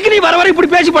 எதுக்கு நீ வர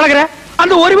இப்படி பேசி பழகுற?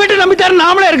 அந்த ஒரு வீட்டை நம்பித்தாரு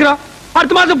நாமளே இருக்கிறோம்.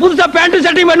 அடுத்த மாசம் புதுசா பேண்ட்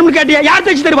சட்டையும் வேணும்னு கேட்டியா? யார்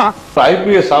தைச்சு தருவா?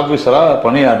 ஐபிஎஸ் ஆபீசரா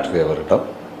பணியாற்றுகிறவர்கிட்ட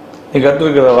நீ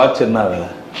கட்டிருக்கிற வாட்ச் என்ன விலை,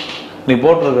 நீ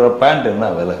போட்டிருக்கிற பேண்ட் என்ன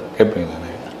விலை கேட்பீங்க.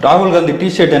 ராகுல் காந்தி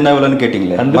டிஷர்ட் என்ன விலைன்னு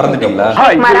கேட்டீங்களே, மறந்துட்டீங்களா?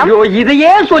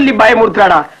 இதையே சொல்லி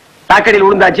பயமுறுத்துறாடா. தாக்கடியில்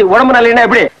விழுந்தாச்சு, உடம்பு நல்ல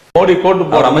எப்படி? மோடி கோட்டு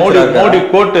மோடி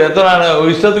கோட்டு எத்தனை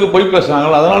இஷ்டத்துக்கு போய்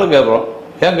பேசுறாங்களோ அதனால கேட்கிறோம்.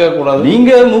 ஏன் கேட்க கூடாது?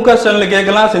 நீங்க முக ஸ்டாலின்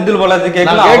கேட்கலாம், செந்தில் பாலாஜி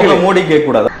கேட்கலாம், மோடி கேட்க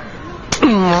கூடாது.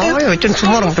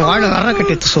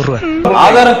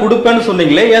 ஆதாரம் கொடுப்பேன்னு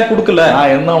சொன்னீங்களே, ஏன் கொடுக்கல?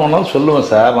 நான் என்ன வேணாலும் சொல்லுவேன்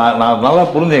சார். நான் நல்லா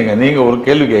புரிஞ்சுங்க. நீங்க ஒரு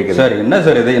கேள்வி கேட்குறீங்க சார். என்ன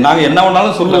சார் இது? நாங்க என்ன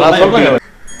வேணாலும் சொல்லுவேன்.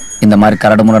 இந்த மாதிரி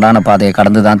கரடுமுரடான பாதையை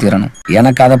கடந்து தான் தீரணும்.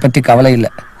 எனக்கு அதை பத்தி கவலை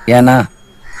இல்லை. ஏன்னா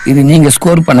இது நீங்க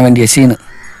ஸ்கோர் பண்ண வேண்டிய சீனு.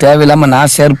 தேவையில்லாம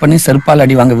நான் ஷேர் பண்ணி செருப்பால்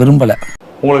அடி வாங்க விரும்பல.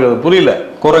 உங்களுக்கு அது புரியல.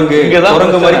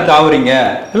 குரங்கு மாதிரி தாவறீங்க.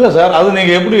 இல்ல சார், அது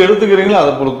நீங்க எப்படி எடுத்துக்கிறீங்களோ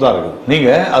அதை பொறுத்து தான் இருக்கு. நீங்க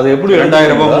அது எப்படி 2000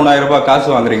 ரூபாய் 3000 ரூபாய் காசு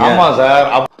வாங்குறீங்க. ஆமா சார்.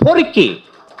 பொறுக்கி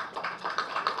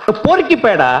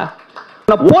பேடா,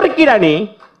 பொறுக்கிடா.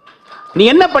 நீ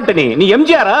என்ன பண்ற? நீ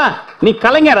எம்ஜிஆரா? நீ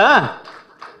கலைஞரா?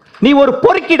 நீ ஒரு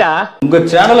பொறுக்கிடா. உங்க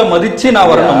சேனலை மதிச்சு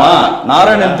நான் வரணுமா?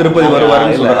 நாராயணன் திருப்பதி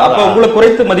வருவாருன்னு சொல்றாரு. அப்ப உங்களை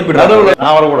குறைத்து மதிப்பிடுறாரு.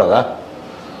 நான் வரக்கூடாதா?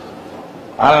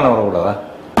 நாராயணன் வரக்கூடாதா?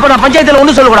 நான் பஞ்சாயத்துல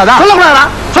ஒண்ணு சொல்லக்கூடாதா?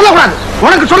 சொல்லக்கூடாது.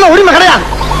 உனக்கு சொல்ல உரிமை கிடையாது.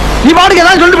 நீ பாட்டுக்கு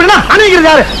ஏதாவது சொல்லிட்டு அணிக்கிறது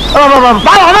யாரு?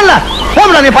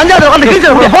 நீ பஞ்சாயத்துல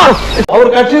அவர்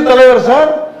கட்சி தலைவர் sir.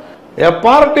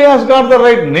 Party has got the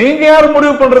right. நீங்க யார்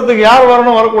முடிவு பண்றதுக்கு யார்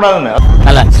வரணும் வரக்கூடாதுன்னு?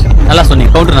 நல்லா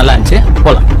சொன்னீங்க. கவுண்டர் நல்லா இருந்துச்சு.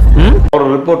 போலாம். ஒரு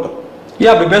ரிப்போர்ட்டர்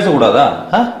ஏன் அப்படி பேசக்கூடாதா?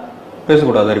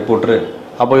 பேசக்கூடாதா ரிப்போர்ட்டர்?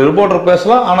 அப்ப ரிப்போர்ட்டர்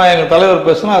பேசலாம், ஆனா எங்க தலைவர்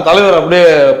பேசணும். தலைவர் அப்படியே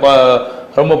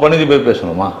ரொம்ப பணிஞ்சு போய்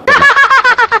பேசணுமா?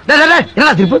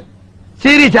 என்ன திருப்பு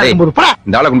சீரியஸா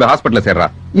இந்த ஆளை கொண்டு ஹாஸ்பிடல்ல சேர்றா.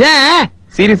 ஏன்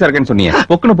சீரியஸா இருக்கேன்னு சொன்னீங்க,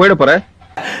 பொக்குன்னு போயிட போற.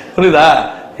 புரியுதா?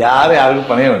 யாருக்கும்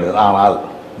பணிய வேண்டியது. ஆனால்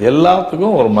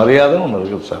எல்லாத்துக்கும் ஒரு மரியாதை ஒண்ணு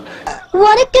இருக்குது சார்.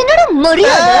 உனக்கு என்னோட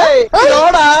மரியாதை?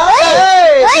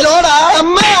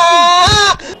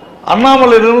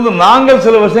 அண்ணாமலையிலிருந்து நாங்கள்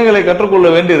சில விஷயங்களை கற்றுக்கொள்ள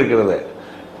வேண்டி இருக்கிறது.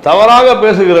 தவறாக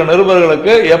பேசுகிற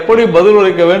நிருபர்களுக்கு எப்படி பதில்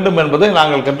அளிக்க வேண்டும் என்பதை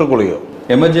நாங்கள் கற்றுக்கொள்கிறோம்.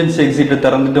 எமர்ஜென்சி எக்ஸிட்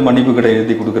திறந்துட்டு மன்னிப்பு கடை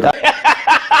எழுதி கொடுக்குறாரு.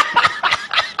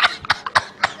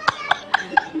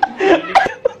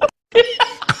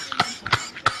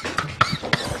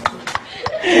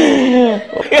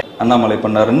 அண்ணாமலை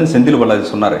பண்ணாருன்னு செந்தில் பாலாஜி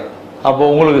சொன்னாரு. அப்போ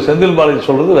உங்களுக்கு செந்தில் பாலாஜி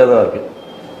சொல்றது வேதா இருக்கு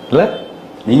இல்ல?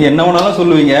 நீங்க என்ன வேணாலும்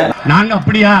சொல்லுவீங்க. நாங்க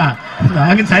அப்படியா?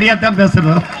 நாங்க சரியா தான்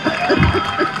பேசுறோம்.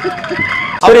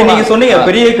 சரி, நீங்க சொன்னீங்க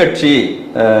பெரிய கட்சி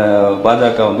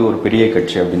பாஜக வந்து ஒரு பெரிய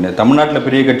கட்சி அப்படின்னு. தமிழ்நாட்டுல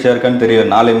பெரிய கட்சியா இருக்கான்னு தெரியல,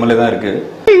 4 எம்எல்ஏ தான் இருக்கு.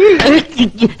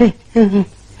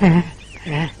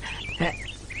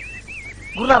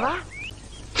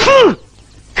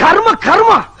 கர்ம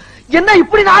கர்மா என்ன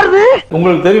இப்படி நாறுது?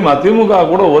 உங்களுக்கு தெரியுமா திமுக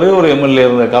கூட ஒரே ஒரு எம்எல்ஏ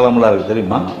இருந்த காலம்லாம் இருக்கு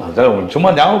தெரியுமா? சும்மா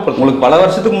ஞாபகப்படுத்த. உங்களுக்கு பல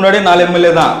வருஷத்துக்கு முன்னாடியே 4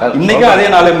 எம்எல்ஏ தான், இன்னைக்கு அதே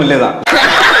 4 எம்எல்ஏ தான்.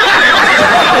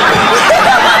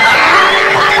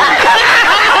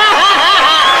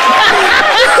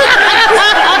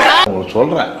 உங்களுக்கு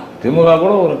சொல்றேன், திமுக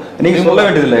கூட ஒரு நீங்க சொல்ல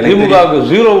வேண்டியதில்லை, திமுக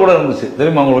 0 கூட இருந்துச்சு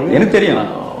தெரியுமா உங்களுக்கு? எனக்கு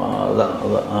தெரியும்.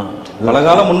 பல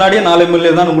காலம் முன்னாடியே 4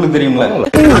 எம்எல்ஏ தான், உங்களுக்கு தெரியுங்களா?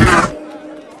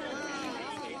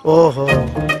 ஓஹோ,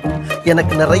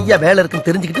 எனக்கு நிறைய வேலை இருக்குன்னு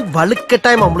தெரிஞ்சுக்கிட்டு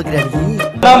வலுக்கட்டாயமா உங்களுக்கு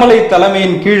அண்ணாமலை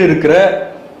தலைமையின் கீழ் இருக்கிற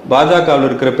பாஜகவில்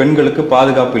இருக்கிற பெண்களுக்கு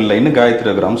பாதுகாப்பு இல்லைன்னு காயத்ரி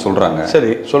ரகுராம் சொல்றாங்க.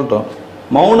 சரி, சொல்லிட்டோம்.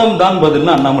 மௌனம் தான்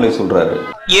பதில்னு அண்ணாமலை சொல்றாரு.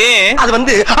 ஏன் அது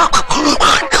வந்து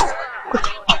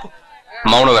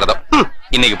மௌன விரதம்,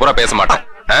 இன்னைக்கு பூரா பேச மாட்டேன்.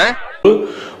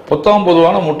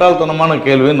 பொதுவான முட்டாள்தனமான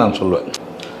கேள்வின்னு நான் சொல்லுவேன்.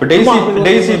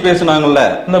 டெய்சி பேசினாங்கல்ல,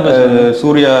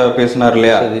 சூர்யா பேசினார்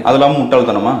இல்லையா, அதெல்லாம்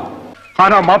முட்டாள்தனமா?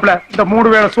 ஆனா மாப்பிள்ள, இந்த 3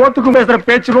 வேளை சோத்துக்கும் பேசுற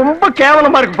பேச்சு ரொம்ப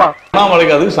கேவலமா இருக்குப்பா.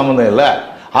 அண்ணாமலைக்கு அதுக்கு சம்பந்தம் இல்ல.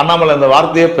 அண்ணாமலை அந்த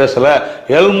வார்த்தையே பேசல.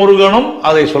 எல் முருகனும்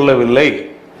அதை சொல்லவில்லை,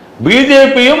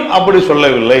 பிஜேபியும் அப்படி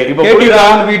சொல்லவில்லை. இப்ப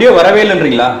வீடியோ வரவே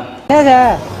இல்லைன்றீங்களா?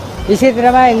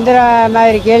 விசித்திரமா இந்த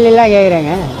மாதிரி கேள்வி எல்லாம்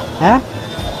கேக்குறேங்க.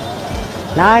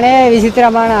 நானே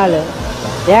விசித்திரமான ஆளு,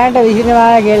 ஏன்ட்ட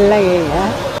விசித்திரமான கேள்வி எல்லாம் கேக்குறீங்க?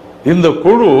 இந்த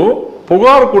குழு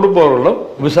புகார் கொடுப்பவர்களும்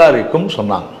விசாரிக்கும்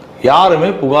சொன்னாங்க. யாருமே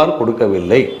புகார்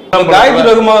கொடுக்கவில்லை.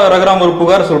 காயத்ரி ரகுராம் ஒரு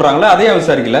புகார் சொல்றாங்களே, அதையே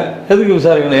விசாரிக்கல. எதுக்கு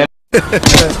விசாரிக்கணும்?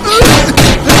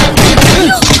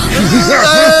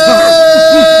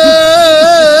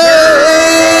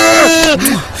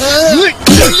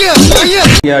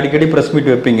 அடிக்கடி பிரஸ்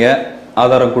மீட் வைப்பீங்க,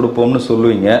 ஆதாரம் கொடுப்போம்னு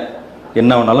சொல்லுவீங்க,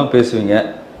 என்ன வேணாலும் பேசுவீங்க.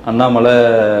 அண்ணாமலை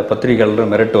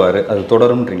பத்திரிகையாளர் மிரட்டுவாரு, அது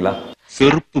தொடரும்ன்றீங்களா?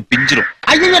 செருப்பு பிஞ்சிரும்.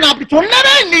 ஐயோ, நான் அப்படி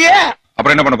சொன்னவே இல்லையே.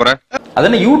 அப்புறம் என்ன பண்ண போற?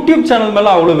 அதன யூடியூப் சேனல்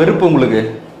மேல அவ்வளவு வெறுப்பு உங்களுக்கு?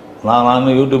 நான்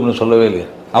யூடியூப்னு சொல்லவே இல்லையே.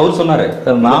 அவர் சொன்னாரு,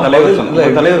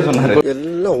 தலைவர் சொன்னாரு.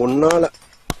 எல்லாம் ஒன்னால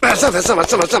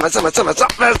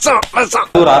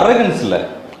ஒரு அரகன்ஸ் இல்ல.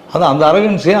 அதான் அந்த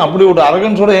அரகன்ஸ், அப்படி ஒரு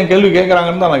அரகன்ஸோட என் கேள்வி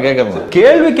கேட்கறாங்கன்னு தான் நான் கேட்கறேன்.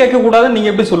 கேள்வி கேட்க கூடாதுன்னு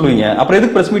நீங்க எப்படி சொல்லுவீங்க? அப்புறம்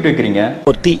எதுக்கு பிரஸ் மீட் வைக்கிறீங்க?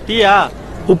 டீயா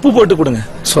உப்பு போட்டு கொடுங்க,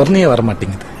 சொர்ணையே வர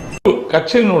மாட்டேங்குது.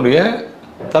 கட்சியினுடைய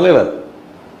தலைவர்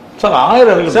சார்,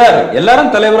 1000 சார்,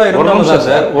 எல்லாரும் தலைவரா இருந்தாங்க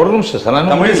சார். ஒரு நிமிஷம் சார்,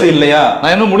 தமிழிசை இல்லையா?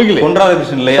 நான் இன்னும் முடிக்கல.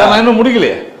 பொன்ராதாகிருஷ்ணன் இல்லையா? நான் இன்னும்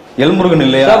முடிக்கலையே. எல்முருகன்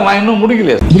இல்லையா? சார், நான் இன்னும்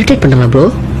முடிக்கலையே. இரிட்டேட் பண்றேன் ப்ரோ.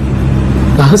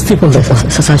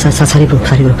 Sorry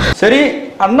bro. சரி,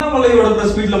 அண்ணாமலையோட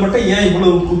பிரஸ் மீட்ல மட்டும் ஏன்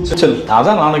இவ்வளவு கூச்சல்?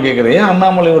 அதான் நானும் கேட்கிறேன், ஏன்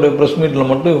அண்ணாமலையோட பிரஸ் மீட்ல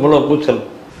மட்டும் இவ்வளவு கூச்சல்?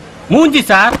 மூஞ்சி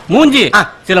சார், மூஞ்சி.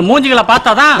 சில மூஞ்சிகளை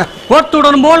பார்த்தாதான் கோர்த்து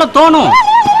விடணும் போல தோணும்.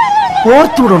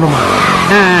 கோர்த்து விடணுமா?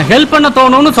 ஹெல்ப் பண்ண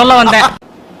தோணும்னு சொல்ல வந்தேன்.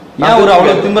 ஏன் ஒரு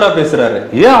அவ்வளவு திமிரா பேசுறாரு?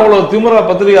 ஏன் அவ்வளவு திமிரா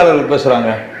பத்திரிகையாளர்கள் பேசுறாங்க?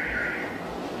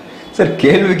 சார்,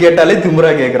 கேள்வி கேட்டாலே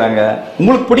திமிரா கேக்குறாங்க.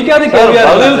 உங்களுக்கு பிடிக்காத கேள்வியா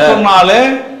சொன்னாலே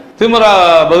திமிரா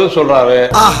பதில் சொல்றாரு.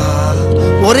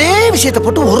 ஒரே விஷயத்தை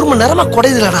போட்டு 1 மணி நேரமா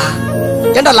குடையுதுலடா.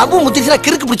 ஏண்டா லவ் முத்திச்சுனா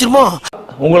கிறுக்கு பிடிச்சிருமோ?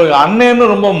 உங்களுக்கு அண்ணன்னு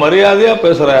ரொம்ப மரியாதையா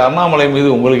பேசுற அண்ணாமலை மீது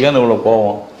உங்களுக்கு ஏன் இவ்வளவு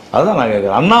கோவம்? அதுதான் நான்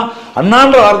கேட்கிறேன்.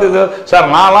 அண்ணான்ற வார்த்தை சார்,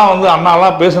 நான்லாம் வந்து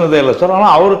அண்ணாலாம் பேசுனதே இல்லை சார். ஆனா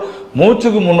அவர்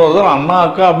மூச்சுக்கு முன்னோர் தான் அண்ணா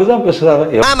அக்கா அப்படிதான் பேசுறாரு.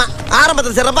 ஆமா,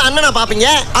 ஆரம்பத்துல சிறப்பா அண்ணனா பாப்பீங்க,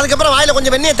 அதுக்கப்புறம் வாயில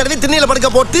கொஞ்சம் வெண்ணெய் தடவி திண்ணையில படுக்க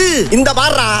போட்டு இந்த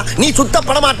பாரா நீ சுத்த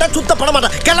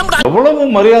படமாட்ட கிளம்புடா. எவ்வளவு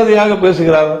மரியாதையாக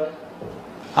பேசுகிறாரு.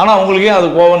 ஆனா உங்களுக்கு ஏன் அது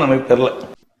கோவம்னு எனக்கு தெரியல.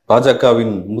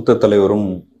 பாஜகவின் மூத்த தலைவரும்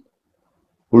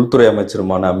உள்துறை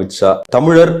அமைச்சருமான அமித்ஷா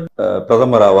தமிழர்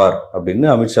பிரதமர் ஆவார் அப்படின்னு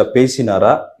அமித்ஷா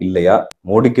பேசினாரா இல்லையா?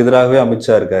 மோடிக்கு எதிராகவே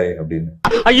அமித்ஷா இருக்காரு அப்படின்னு.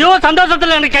 ஐயோ,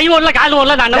 சந்தோஷத்துல எனக்கு கை ஓடல கால்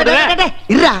ஓடல.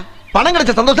 பணம்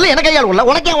கிடைச்ச சந்தோஷத்துல எனக்கு கையால் உள்ள,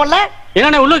 உனக்கே உள்ள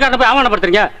என்ன உள்ளூர்காரட்ட போய்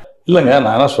அவமானப்படுத்துறீங்க? இல்லங்க,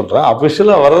 நான் என்ன சொல்றேன்,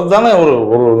 அபிஷியலா வர்றது தானே ஒரு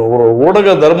ஒரு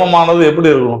ஊடக தர்மமானது.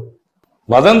 எப்படி இருக்கணும்?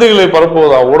 வதந்திகளை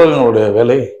பரப்புவதா ஊடகங்களுடைய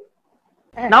வேலை?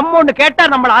 நம்ம ஒண்ணு கேட்டா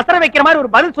நம்மள அசர வைக்கிற மாதிரி ஒரு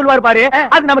பதில் சொல்லுவாரு பாரு,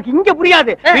 அது நமக்கு இங்க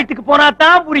புரியாது, வீட்டுக்கு போனா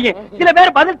தான் புரியும். சில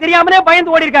பேர் பதில் தெரியாமலே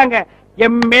பயந்து ஓடி இருக்காங்க.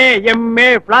 எம்ஏ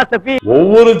பிலாசபி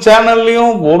ஒவ்வொரு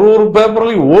சேனல்லையும் ஒரு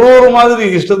பேப்பர்லயும் ஒரு மாதிரி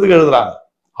இஷ்டத்துக்கு எழுதுறாங்க.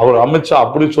 அவர் அமித்ஷா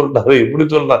அப்படி சொல்றாரு, இப்படி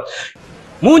சொல்றாரு.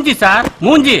 மூஞ்சி சார்,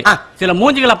 மூஞ்சி. சில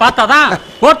மூஞ்சிகளை பார்த்தாதான்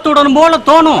கோர்த்து விடணும் போல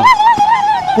தோணும்.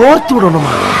 கோர்த்து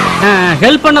விடணுமா?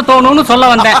 ஹெல்ப் பண்ண தோணும்னு சொல்ல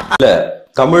வந்தேன். இல்ல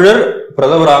தமிழர்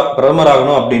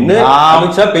பிரதமராகணும் அப்படின்னு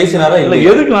அமித்ஷா பேசினாரா? இல்ல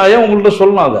எதுக்கு நான் ஏன் உங்கள்கிட்ட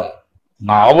சொல்லணும்? அத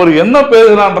நான் அவர் என்ன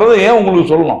பேசுறான்றதை ஏன்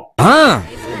உங்களுக்கு சொல்லணும்?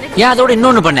 ஏன் அதோட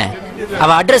இன்னொன்னு பண்ணேன், அவ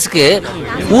அட்ரஸ்க்கு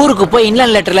ஊருக்கு போய்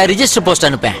இன்லாண்ட் லெட்டர்ல ரிஜிஸ்டர் போஸ்ட்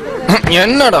அனுப்பேன்.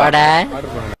 என்னடா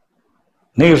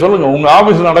நீங்க சொல்லுங்க, உங்க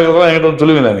ஆபீஸ் நடக்கிறதா என்கிட்ட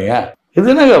சொல்லுவீங்களா? நீங்க இது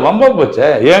என்னங்க வம்பா போச்சே?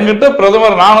 என்கிட்ட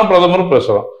பிரதமர், நானும் பிரதமரும்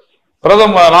பேசுறோம்,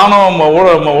 பிரதமர் நானும்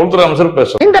உள்துறை அமைச்சர்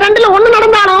பேசுறோம். இந்த ரெண்டுல ஒண்ணு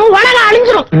நடந்தாலும் உலகம்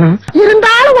அழிஞ்சிரும்.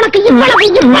 இருந்தாலும் உனக்கு இவ்வளவு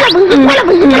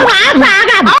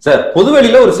சார்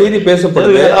பொதுவெளியில ஒரு செய்தி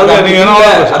பேசப்படுது.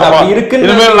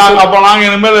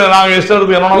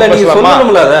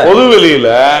 பொதுவெளியில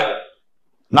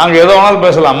நாங்க எதை வேணாலும்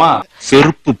பேசலாமா?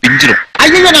 செருப்பு பிஞ்சிரும்.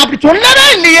 ஐயா நான் அப்படி சொன்னதே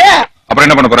இல்லையே. அப்புறம்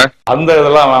என்ன பண்ண போற? அந்த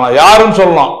இதெல்லாம் வேணாம். யாருன்னு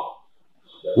சொல்லணும்.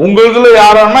 உங்க இதுல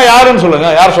யாருன்னா யாருன்னு சொல்லுங்க.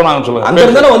 யார் சொன்னாங்கன்னு சொல்லுங்க. அந்த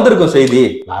இடத்துல வந்திருக்கும் செய்தி.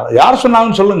 யார்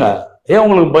சொன்னாங்கன்னு சொல்லுங்க. ஏன்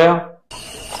உங்களுக்கு பயம்?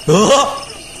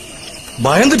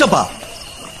 பயந்துட்டப்பா.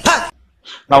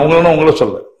 நான் உங்களை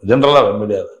சொல்ல ஜென்ரலா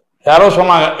முடியாது. யாரோ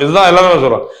சொன்னாங்க, இதுதான் எல்லாரும்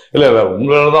சொல்றோம். இல்ல இல்ல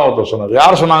உங்களோட தான் ஒருத்தர் சொன்னாங்க.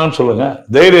 யார் சொன்னாங்கன்னு சொல்லுங்க.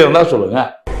 தைரியம் இருந்தா சொல்லுங்க.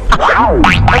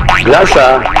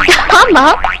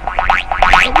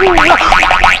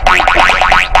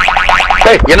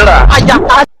 என்னடா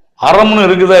அறம்னு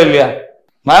இருக்குதா இல்லையா?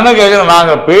 நான் என்ன கேக்குறேன்,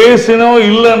 நாங்க பேசினோம்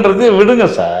இல்லன்றது விடுங்க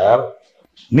சார்.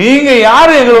 நீங்க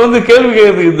யாரு எங்களை வந்து கேள்வி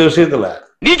கேட்கறதுக்கு இந்த விஷயத்துல?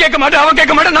 நீ கேட்க மாட்டேன், அவன்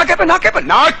கேட்க மாட்டேன்,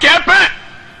 நான் கேட்பேன்.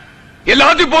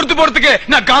 எல்லாத்தையும் பொறுத்துக்கு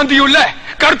நான் காந்தியும் இல்ல,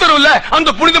 கர்த்தரும் இல்ல, அந்த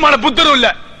புனிதமான புத்தரும் இல்ல,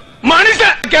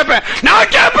 மனுஷன் கேட்பேன்,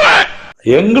 நான் கேட்பேன்.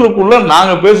 எங்களுக்குள்ள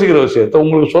நாங்க பேசிக்கிற விஷயத்த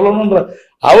உங்களுக்கு சொல்லணும்ன்ற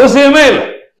அவசியமே இல்லை.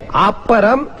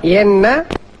 அப்புறம் என்ன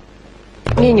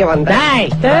நீங்க வந்த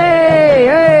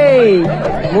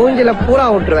மூஞ்சில பூரா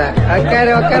விட்டுருவேன்.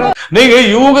 நீங்க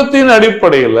யூகத்தின்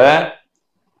அடிப்படையில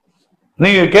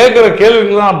நீங்க கேட்கிற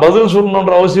கேள்விக்கு பதில்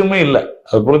சொல்லணும்ன்ற அவசியமே இல்லை.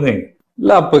 அது புரிஞ்சுங்க.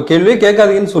 இல்ல அப்ப கேள்வியே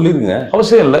கேட்காதீங்கன்னு சொல்லிருங்க.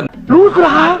 அவசியம் இல்ல.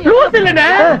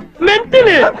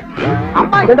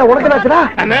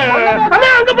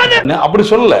 அப்படி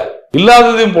சொல்ல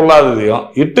இல்லாததையும் பொல்லாததையும்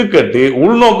இட்டுக்கட்டி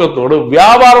உள்நோக்கத்தோடு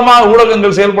வியாபாரமா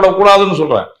ஊடகங்கள் செயல்படக்கூடாதுன்னு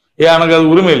சொல்றேன். ஏன் எனக்கு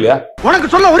அது உரிமை இல்லையா? உனக்கு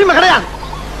சொல்ல உரிமை கிடையாது.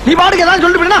 நீ பாட்டுக்கு ஏதாவது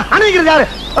சொல்லிட்டு போனா அணைக்கிறது யாரு?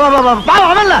 பாவம்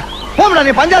அவன்ல. போடா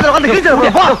நீ பஞ்சாயத்துல வந்து கிழிச்சு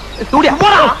போ. ஊடியா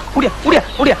போடா.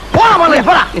 ஊடியா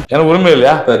போடா. எனக்கு உரிமை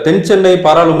இல்லையா? தென் சென்னை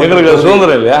பாராளுமன்ற எங்களுக்கு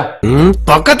சுதந்திரம் இல்லையா?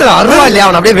 பக்கத்துல அருவா இல்லையா?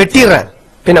 அவன் அப்படியே வெட்டிடுறேன்.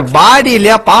 பின்ன பாடி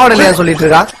இல்லையா பாவட இல்லையா சொல்லிட்டு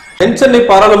இருக்கா? தென் சென்னை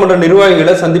பாராளுமன்ற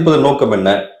நிர்வாகிகளை சந்திப்பதன் நோக்கம்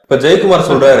என்ன? இப்ப ஜெயக்குமார்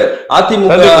சொல்றாரு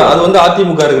அதிமுக, அது வந்து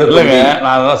அதிமுக இருக்கிற இல்லங்க,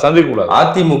 நான் சந்திக்க கூடாது.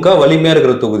 அதிமுக வலிமையா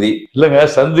இருக்கிற தொகுதி இல்லங்க,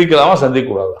 சந்திக்கலாமா சந்திக்க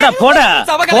கூடாது.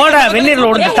 போடா வெந்நீர்ல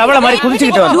உடைஞ்சு தவளை மாதிரி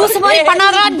குதிச்சுக்கிட்டு வா. லூஸ்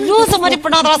மாதிரி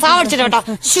பண்ணாதடா சாவடிச்சிடடா.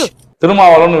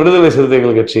 திருமாவளவன் விடுதலை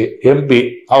சிறுத்தைகள் கட்சி எம்பி,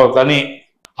 அவர் தனி.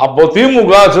 அப்போ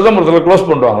திமுக சிதம்பரத்துல க்ளோஸ்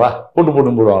பண்ணுவாங்களா? கூட்டு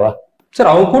போட்டு போடுவாங்களா? சார்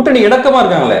அவங்க கூட்டணி இணக்கமா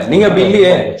இருக்காங்களே, நீங்க அப்படி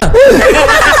இல்லையே.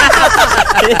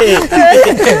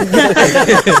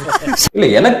 இல்ல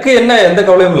எனக்கு என்ன எந்த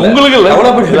கவலையும் இல்ல. உங்களுக்கு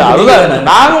இல்ல. அதுதான்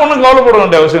நாங்க ஒண்ணும் கவலைப்பட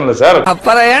வேண்டிய அவசியம் இல்ல சார்.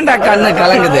 அப்புறம் ஏன்டா கண்ணு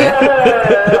கலங்குது?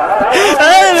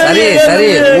 சரி சரி,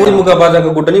 திமுக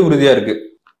பாஜக கூட்டணி உறுதியா இருக்கு.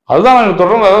 அதுதான் நாங்க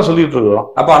தொடர்ந்து அதான் சொல்லிட்டு இருக்கோம்.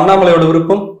 அப்ப அண்ணாமலையோட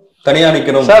விருப்பம் தனியா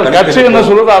நிக்கணும் சார். கட்சி என்ன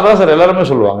சொல்றது அதான் சார் எல்லாருமே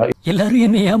சொல்லுவாங்க. எல்லாரும்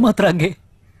என்ன ஏமாத்துறாங்க.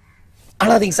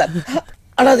 அழாதீங்க சார்,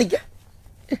 அழாதீங்க.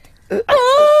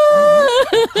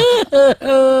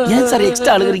 ஏன் சார்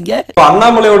எக்ஸ்ட்ரா அழுகுறீங்க?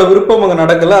 அண்ணாமலையோட விருப்பம் அங்க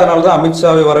நடக்கல, அதனாலதான்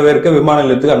அமித்ஷாவை வரவேற்க விமான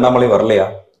நிலையத்துக்கு அண்ணாமலை வரலையா?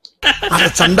 அத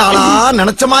சண்டாளா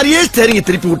நினைச்ச மாதிரியே சரிங்க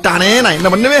திருப்பி விட்டானே. நான் என்ன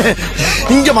பண்ணுவேன்?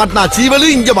 இங்க மாட்டினா சீவலு,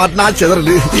 இங்க மாட்டினா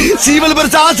செதறலு. சீவல்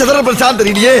பெருசா செதறல் பெருசான்னு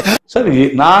தெரியலையே. சரி,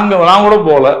 நான் கூட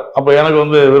போல. அப்ப எனக்கு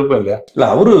வந்து விருப்பம் இல்லையா? இல்ல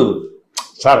அவரு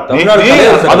சார்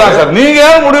அதான் சார் நீங்க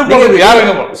முடிவு பண்ணுறது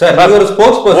யாருங்க சார்? ஒரு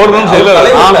ஸ்போர்ட்ஸ்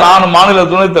பர்சன், நான் மாநில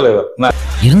துணைத் தலைவர்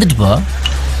இருந்துட்டு போ.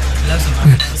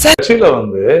 கட்சியில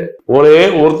வந்து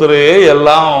ஒருத்தரே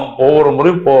எல்லாம் ஒவ்வொரு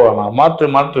முறையும் போவேன், மாற்றி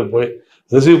மாற்றி போய்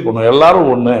ரிசீவ் பண்ணும். எல்லாரும்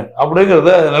ஒண்ணு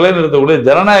அப்படிங்கறத நிலைநிறுத்தக்கூடிய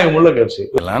ஜனநாயகம் உள்ள கட்சி.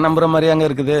 எல்லாம் நம்புற மாதிரி அங்க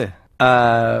இருக்குது.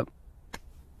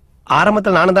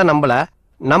 ஆரம்பத்துல நானும் தான்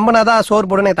நம்பினாதான் சோறு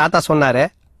போடுன்னு தாத்தா சொன்னாரு.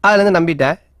 அதுல இருந்து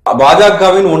நம்பிட்டேன்.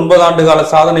 பாஜகவின் 9 ஆண்டு கால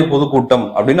சாதனை பொதுக்கூட்டம்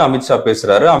அப்படின்னு அமித்ஷா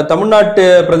பேசுறாரு. தமிழ்நாட்டு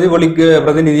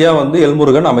பிரதிநிதியா வந்து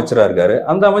எல்முருகன் அமைச்சரா இருக்காரு.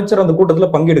 அந்த அமைச்சர் அந்த கூட்டத்துல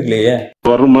பங்கெடுக்கலையே.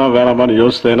 வருமா வேணாமான்னு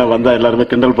யோசிச்சேன். வந்தா எல்லாருமே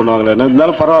கிண்டல் பண்ணுவாங்களே,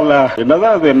 இருந்தாலும் பரவாயில்ல.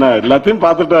 என்னதான் அது, என்ன எல்லாத்தையும்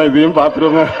பார்த்துட்டோம், இதையும்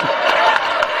பார்த்துருவோங்க.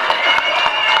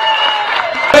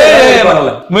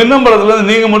 மின்னம்பலத்துல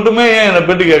இருந்து நீங்க மட்டுமே ஏன் என்ன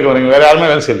பேட்டி கேட்க வரீங்க? வேற யாருமே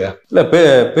வேலை செய்யலையா? இல்ல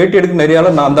பேட்டி எடுக்க நிறைய ஆளு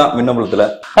நான் தான் மின்னம்பலத்துல.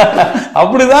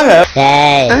 அப்படிதாங்க.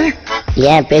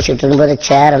 ஏன் பேசிட்டு இருக்கும்போது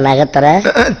சேர நகத்துற?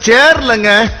 சேர்லங்க,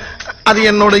 அது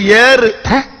என்னோட ஏறு.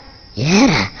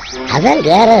 ஏற அதான்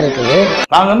ஏற இருக்குது.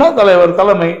 நாங்க என்ன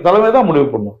தலைமை தான் முடிவு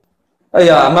பண்ணும்.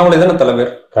 அண்ணாமலை தானே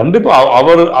தலைவர். கண்டிப்பா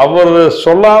அவர்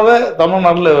சொல்லாத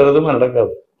தமிழ்நாட்டுல வேற எதுவுமே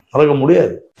நடக்காது, நடக்க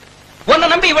முடியாது. உன்னை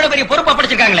நம்பி இவ்வளவு பெரிய பொறுப்பா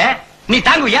படிச்சிருக்காங்களே, நீ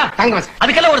தாங்குவியா? தாங்குவேன்.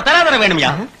 அதுக்கெல்லாம் ஒரு தராதரம்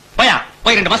வேணும்யா.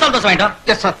 போய் 2 மசாலா தோசை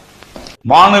வாங்கிட்டோம்.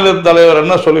 மாநில தலைவர்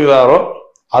என்ன சொல்லுகிறாரோ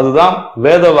அதுதான்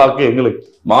வேத வாக்கு எங்களுக்கு.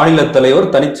 மாநில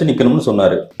தலைவர் தனிச்சு நிக்கணும்னு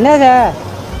சொன்னாரு. என்ன சார்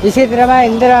விசித்திரமா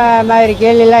இந்த மாதிரி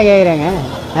கேள்வி எல்லாம் கேக்குறேங்க?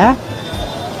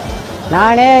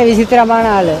 நானே விசித்திரமான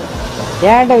ஆளு,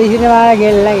 ஏன்ட்ட விசித்திரமான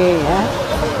கேள்வி எல்லாம் கேக்குறீங்க?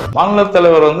 மாநில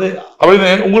தலைவர் வந்து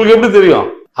அப்படின்னு உங்களுக்கு எப்படி தெரியும்?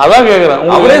 அதான் கேக்குறேன்.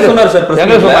 அவரே சொன்னாரு சார்.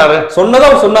 என்ன சொன்னாரு? சொன்னதா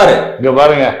அவர் சொன்னாரு. இங்க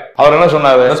பாருங்க, அவர் என்ன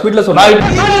சொன்னாரு? ஸ்பீட்ல சொன்னாரு.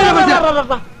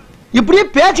 இப்படியே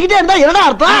பேசிக்கிட்டே இருந்தா என்னடா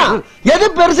அர்த்தம்? எது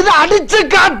பெருசுன்னு அடிச்சு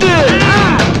காட்டு.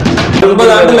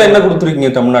 9 ஆண்டுல என்ன கொடுத்துருக்கீங்க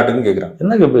தமிழ்நாட்டுன்னு கேக்குறாங்க.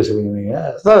 என்னங்க பேசுறீங்க நீங்க?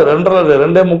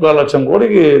 2.25 லட்சம்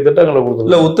கோடிக்கு திட்டங்களை கொடுத்து.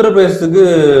 இல்ல உத்தரப்பிரதேசத்துக்கு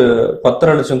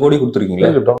 10 லட்சம் கோடி கொடுத்துருக்கீங்களா?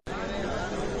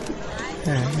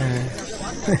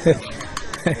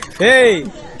 ஏய்,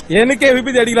 எனக்கே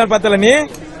விபத்து அடிக்கலாம் பார்த்தல நீ.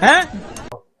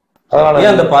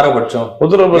 அந்த பாரபட்சம்.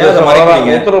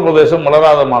 உத்தரப்பிரதேசம்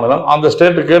வளராத மாநிலம், அந்த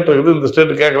ஸ்டேட் கேட்டு இந்த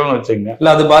ஸ்டேட் கேட்கலன்னு வச்சுங்க. இல்ல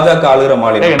அது பாஜக ஆளுகிற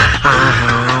மாநிலம்.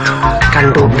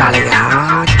 கண்டு விட்டாளையா,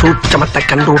 சூட்சமத்தை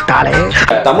கண்டு விட்டாளே.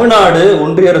 தமிழ்நாடு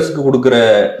ஒன்றிய அரசுக்கு கொடுக்கிற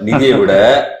நிதியை விட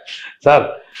சார்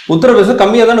உத்தரப்பிரதேசம்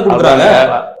கம்மியா தானே கொடுக்குறாங்க.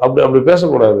 அப்படி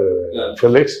பேசக்கூடாது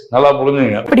ஃபெலிக்ஸ், நல்லா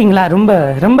புரிஞ்சுங்க. அப்படிங்களா? ரொம்ப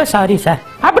ரொம்ப சாரி சார்.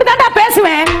 அப்படித்தான்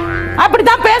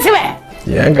பேசுவேன்.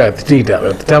 ஏங்க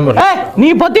திட்டிக்கிட்டா நீ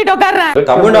பொத்திட்டு உட்கார்ற.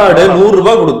 தமிழ்நாடு 100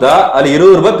 ரூபாய் கொடுத்தா அது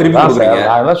 20 ரூபாய் திருப்பி கொடுக்குறீங்க.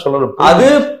 அது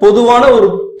பொதுவான ஒரு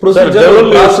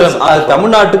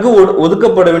தமிழ்நாட்டுக்கு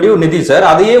ஒதுக்கப்பட வேண்டிய ஒரு நிதி சார்.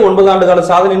 அதையே 9 ஆண்டு கால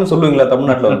சாதனைன்னு சொல்லுவீங்களா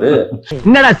தமிழ்நாட்டுல வந்து?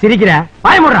 என்னடா சிரிக்கிற?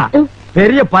 பயமுறா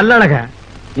பெரிய பல்லழக.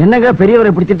 என்னங்க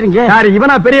பெரியவரை பிடிச்சிட்டு யாரு?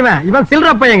 இவனா பெரியவன்? இவன்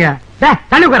சில்ற பையங்க.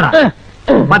 தண்ணி உட்கார்றா.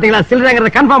 பாத்தீங்களா,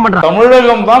 சில்றங்கிறத கன்ஃபார்ம் பண்றான்.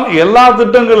 தமிழகம் தான் எல்லா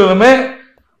திட்டங்களிலுமே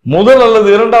முதல் அல்லது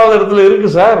 2வது இடத்துல இருக்கு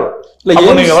சார்.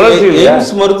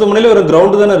 எய்ம்ஸ் மருத்துவமனையில ஒரு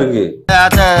கிரவுண்ட் தானே இருக்கு.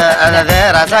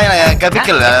 ரசாயன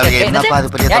கெமிக்கல் என்னப்பா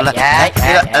அது பெரிய தொல்லை.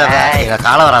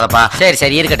 காலம் வராதப்பா.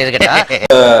 சரி இருக்கட்டும்.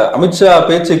 அமித்ஷா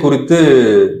பேச்சை குறித்து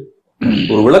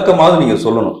ஒரு விளக்கமாவது நீங்க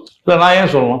சொல்லணும். இல்ல நான்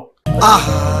ஏன் சொல்லணும்?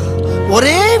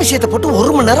 ஒரே விஷயத்தை போட்டு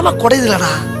 1 மணி நேரமா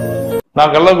குறையுதுலடா.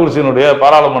 நான் கள்ளக்குறிச்சியினுடைய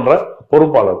பாராளுமன்ற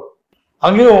பொறுப்பாளர்.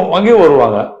 அங்கேயும்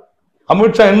வருவாங்க.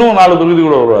 அமித்ஷா இன்னும் 4 தொகுதி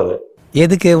கூட வருவாரு.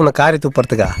 எதுக்கு உன்னை காரி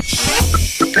துப்புறதுக்கா?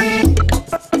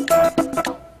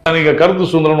 நீங்க கருத்து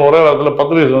சுதந்திரம் ஒரே இடத்துல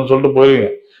பத்திரிகை சொல்லிட்டு போயிருவீங்க.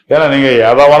 ஏன்னா நீங்க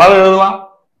எதை வேணாலும் எழுதலாம்,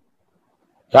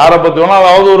 யாரை பத்தி வேணாலும்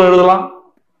அவதூறு எழுதலாம்,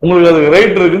 உங்களுக்கு அதுக்கு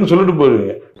ரைட் இருக்குன்னு சொல்லிட்டு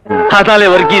போயிருவீங்க. அதாலே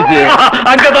வர்க்கீஸ்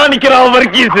அங்கதான் நிக்கிறான்,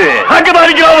 வர்க்கீஸ்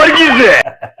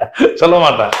சொல்ல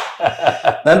மாட்டேன்.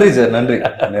 நன்றி சார், நன்றி.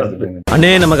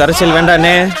 அண்ணே நமக்கு அரசியல்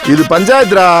வேண்டாண்ணே. இது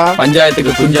பஞ்சாயத்துடா.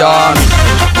 பஞ்சாயத்துக்கு குஞ்சான்.